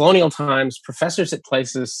 In colonial times, professors at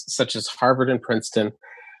places such as Harvard and Princeton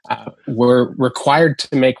were required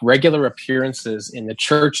to make regular appearances in the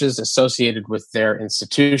churches associated with their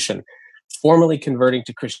institution. Formally converting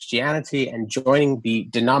to Christianity and joining the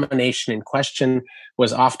denomination in question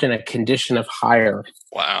was often a condition of hire.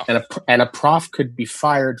 Wow. And a prof could be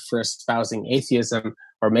fired for espousing atheism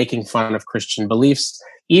or making fun of Christian beliefs,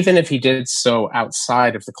 even if he did so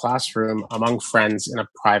outside of the classroom among friends in a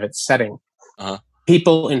private setting. Uh-huh.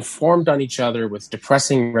 People informed on each other with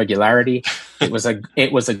depressing regularity. It was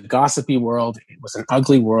a gossipy world. It was an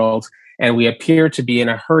ugly world, and we appear to be in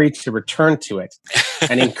a hurry to return to it.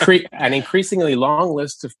 An increasingly long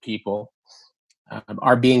list of people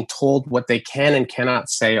are being told what they can and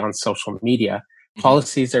cannot say on social media.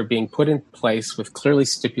 Policies are being put in place with clearly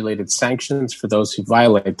stipulated sanctions for those who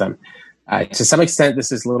violate them. To some extent,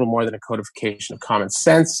 this is little more than a codification of common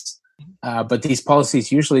sense. But these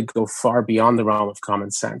policies usually go far beyond the realm of common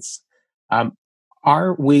sense.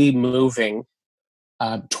 Are we moving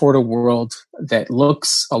toward a world that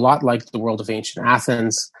looks a lot like the world of ancient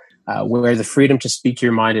Athens, where the freedom to speak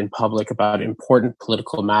your mind in public about important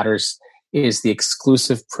political matters is the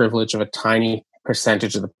exclusive privilege of a tiny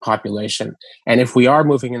percentage of the population? And if we are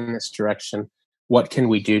moving in this direction, what can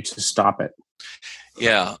we do to stop it?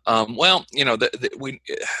 Yeah. Well,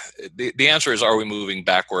 the answer is, are we moving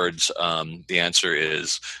backwards? The answer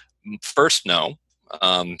is first, no,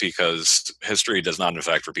 because history does not, in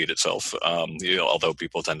fact, repeat itself. Although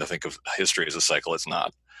people tend to think of history as a cycle, it's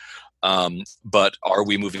not. But are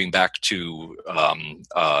we moving back to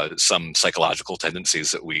some psychological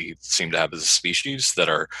tendencies that we seem to have as a species that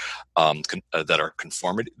are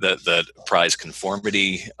conformity, that prize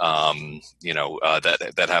conformity,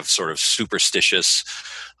 that have sort of superstitious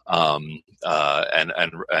and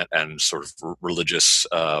sort of religious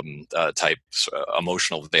type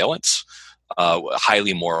emotional valence?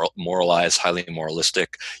 Highly moralized, highly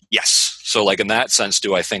moralistic. Yes. So like in that sense,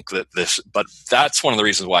 do I think that but that's one of the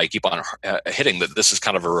reasons why I keep on hitting that this is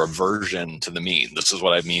kind of a reversion to the mean. This is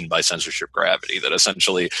what I mean by censorship gravity, that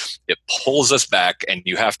essentially it pulls us back, and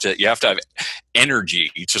you have to have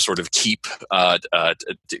energy to sort of keep to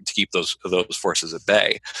keep those forces at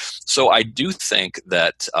bay. So I do think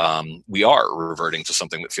that we are reverting to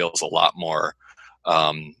something that feels a lot more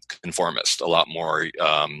conformist, a lot more,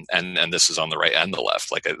 and this is on the right and the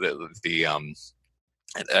left. Like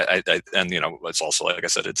it's also, like I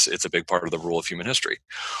said, it's a big part of the rule of human history.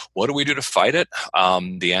 What do we do to fight it?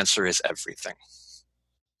 The answer is everything.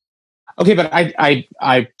 Okay, but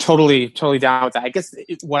I totally down with that. I guess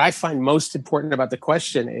what I find most important about the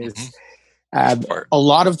question is a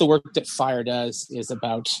lot of the work that FIRE does is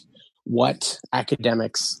about what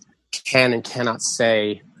academics can and cannot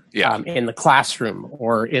say in the classroom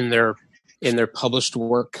or in their published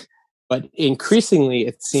work. But increasingly,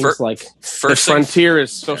 it seems like the frontier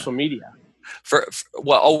is social media.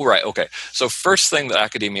 Okay. So first thing that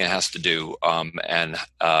academia has to do, and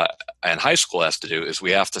high school has to do, is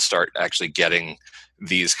we have to start actually getting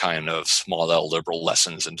these kind of small L liberal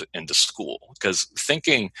lessons into school. Because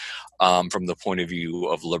thinking from the point of view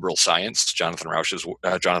of liberal science, Jonathan Rauch's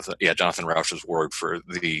word for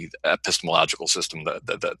the epistemological system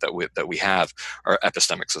that we have, or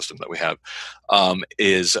epistemic system that we have,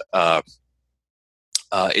 is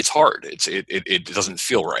it's hard. It doesn't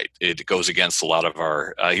feel right. It goes against a lot of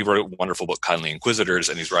our. He wrote a wonderful book, Coddling Inquisitors,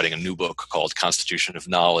 and he's writing a new book called Constitution of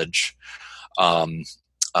Knowledge.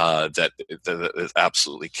 That is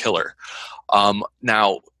absolutely killer.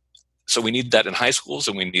 Now, so we need that in high schools,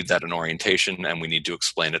 and we need that in orientation, and we need to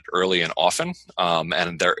explain it early and often.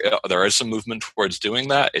 And there is some movement towards doing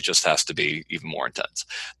that. It just has to be even more intense.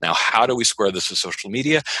 Now, how do we square this with social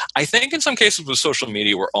media? I think in some cases with social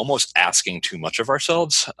media, we're almost asking too much of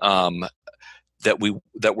ourselves. That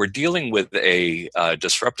we're dealing with a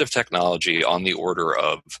disruptive technology on the order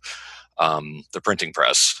of the printing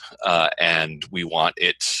press, and we want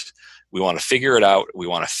to figure it out. We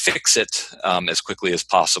want to fix it as quickly as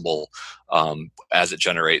possible, as it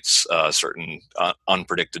generates certain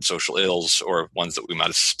unpredicted social ills, or ones that we might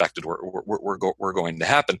have suspected were going to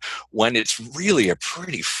happen, when it's really a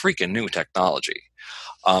pretty freaking new technology.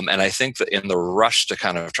 And I think that in the rush to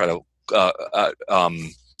kind of try to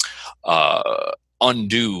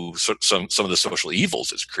undo some of the social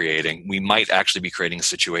evils it's creating, we might actually be creating a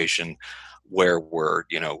situation where we're,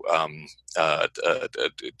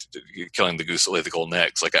 killing the goose that laid the golden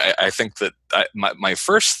eggs. Like I think that my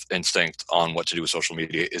first instinct on what to do with social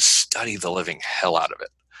media is study the living hell out of it.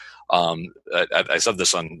 I said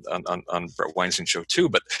this on Brett Weinstein's show too,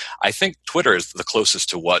 but I think Twitter is the closest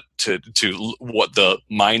to what the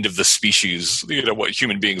mind of the species, what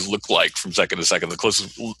human beings look like from second to second, the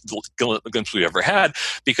closest glimpse we've ever had,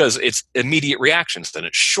 because it's immediate reactions, and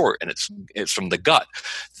it's short, and it's from the gut.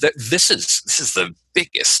 This is the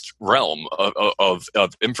biggest realm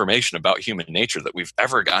of information about human nature that we've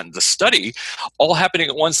ever gotten to study, all happening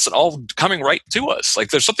at once and all coming right to us. Like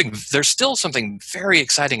there's still something very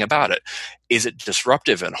exciting about it. Is it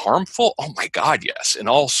disruptive and harmful? Oh my God, yes, in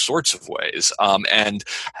all sorts of ways.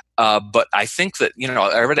 But I think that,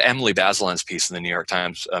 I read Emily Bazelon's piece in the New York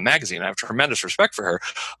Times magazine. I have tremendous respect for her,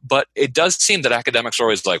 but it does seem that academics are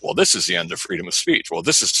always like, well, this is the end of freedom of speech. Well,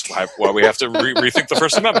 this is why we have to rethink the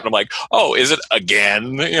First Amendment. I'm like, oh, is it again?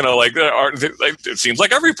 It seems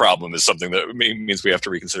like every problem is something that means we have to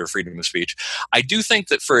reconsider freedom of speech. I do think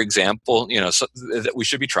that, for example, that we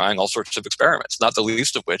should be trying all sorts of experiments, not the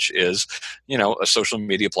least of which is, a social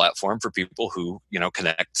media platform for people who,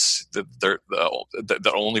 connect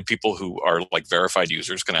the only people who are like verified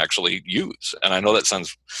users can actually use. And I know that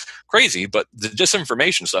sounds crazy, but the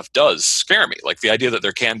disinformation stuff does scare me. Like the idea that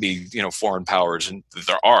there can be, foreign powers, and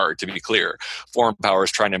there are, to be clear, foreign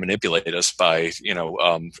powers trying to manipulate us by,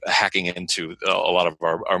 hacking into a lot of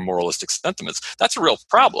our moralistic sentiments. That's a real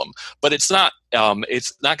problem, but it's not going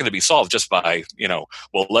to be solved just by,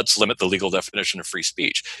 well, let's limit the legal definition of free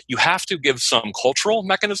speech. You have to give give some cultural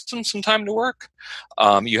mechanisms some time to work.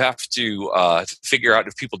 You have to figure out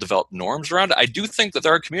if people develop norms around it. I do think that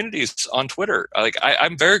there are communities on Twitter. Like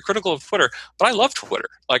I'm very critical of Twitter, but I love Twitter.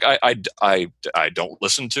 Like I don't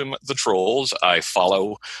listen to the trolls. I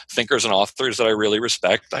follow thinkers and authors that I really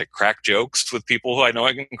respect. I crack jokes with people who I know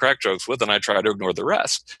I can crack jokes with, and I try to ignore the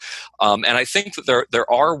rest. And I think that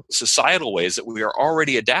there are societal ways that we are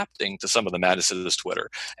already adapting to some of the madness of this Twitter.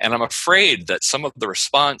 And I'm afraid that some of the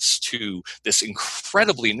response to this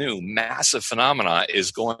incredibly new, massive phenomena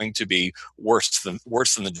is going to be worse than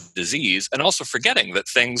the disease, and also forgetting that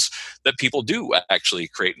things that people do actually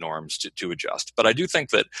create norms to adjust. But I do think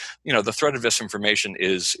that, the threat of disinformation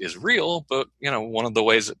is real, but, one of the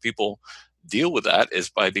ways that people deal with that is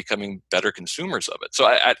by becoming better consumers of it. So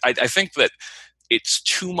I think that it's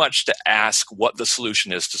too much to ask what the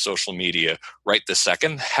solution is to social media right this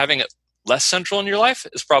second. Having it less central in your life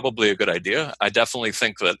is probably a good idea. I definitely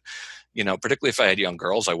think that, particularly if I had young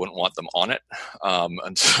girls, I wouldn't want them on it.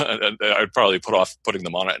 And I'd probably put off putting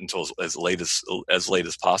them on it until as late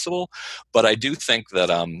as possible. But I do think that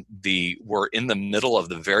we're in the middle of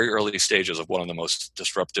the very early stages of one of the most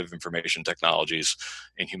disruptive information technologies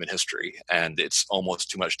in human history, and it's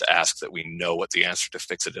almost too much to ask that we know what the answer to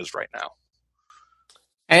fix it is right now.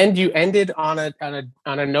 And you ended on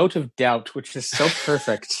a note of doubt, which is so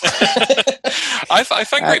perfect. I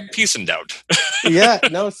find great peace in doubt. Yeah,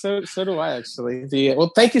 no, so do I actually.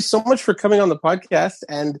 Well, thank you so much for coming on the podcast,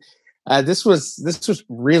 and this was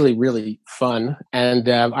really, really fun, and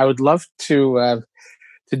I would love to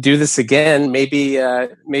do this again. Maybe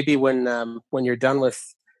when you're done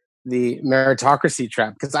with the meritocracy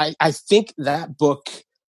trap, because I think that book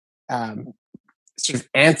sort of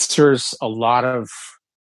answers a lot of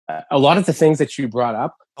the things that you brought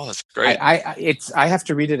up. Oh, that's great. I have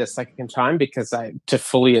to read it a second time because to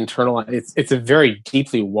fully internalize. It's a very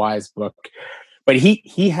deeply wise book, but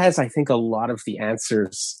he has, I think, a lot of the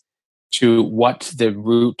answers to what the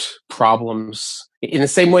root problems. In the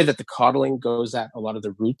same way that the Coddling goes at a lot of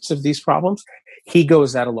the roots of these problems, he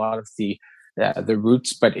goes at a lot of the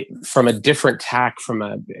roots, but from a different tack, from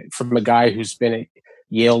a guy who's been at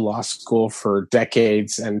Yale Law School for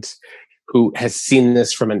decades and who has seen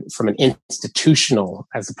this from an institutional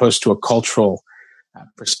as opposed to a cultural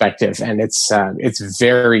perspective, and it's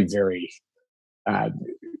very, very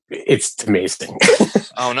it's amazing.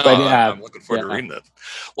 Oh no, I'm looking forward to reading it.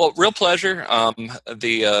 Well, real pleasure. And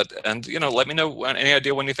let me know any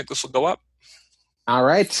idea when you think this will go up. All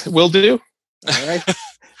right, will do. All right,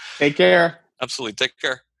 take care. Absolutely, take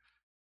care.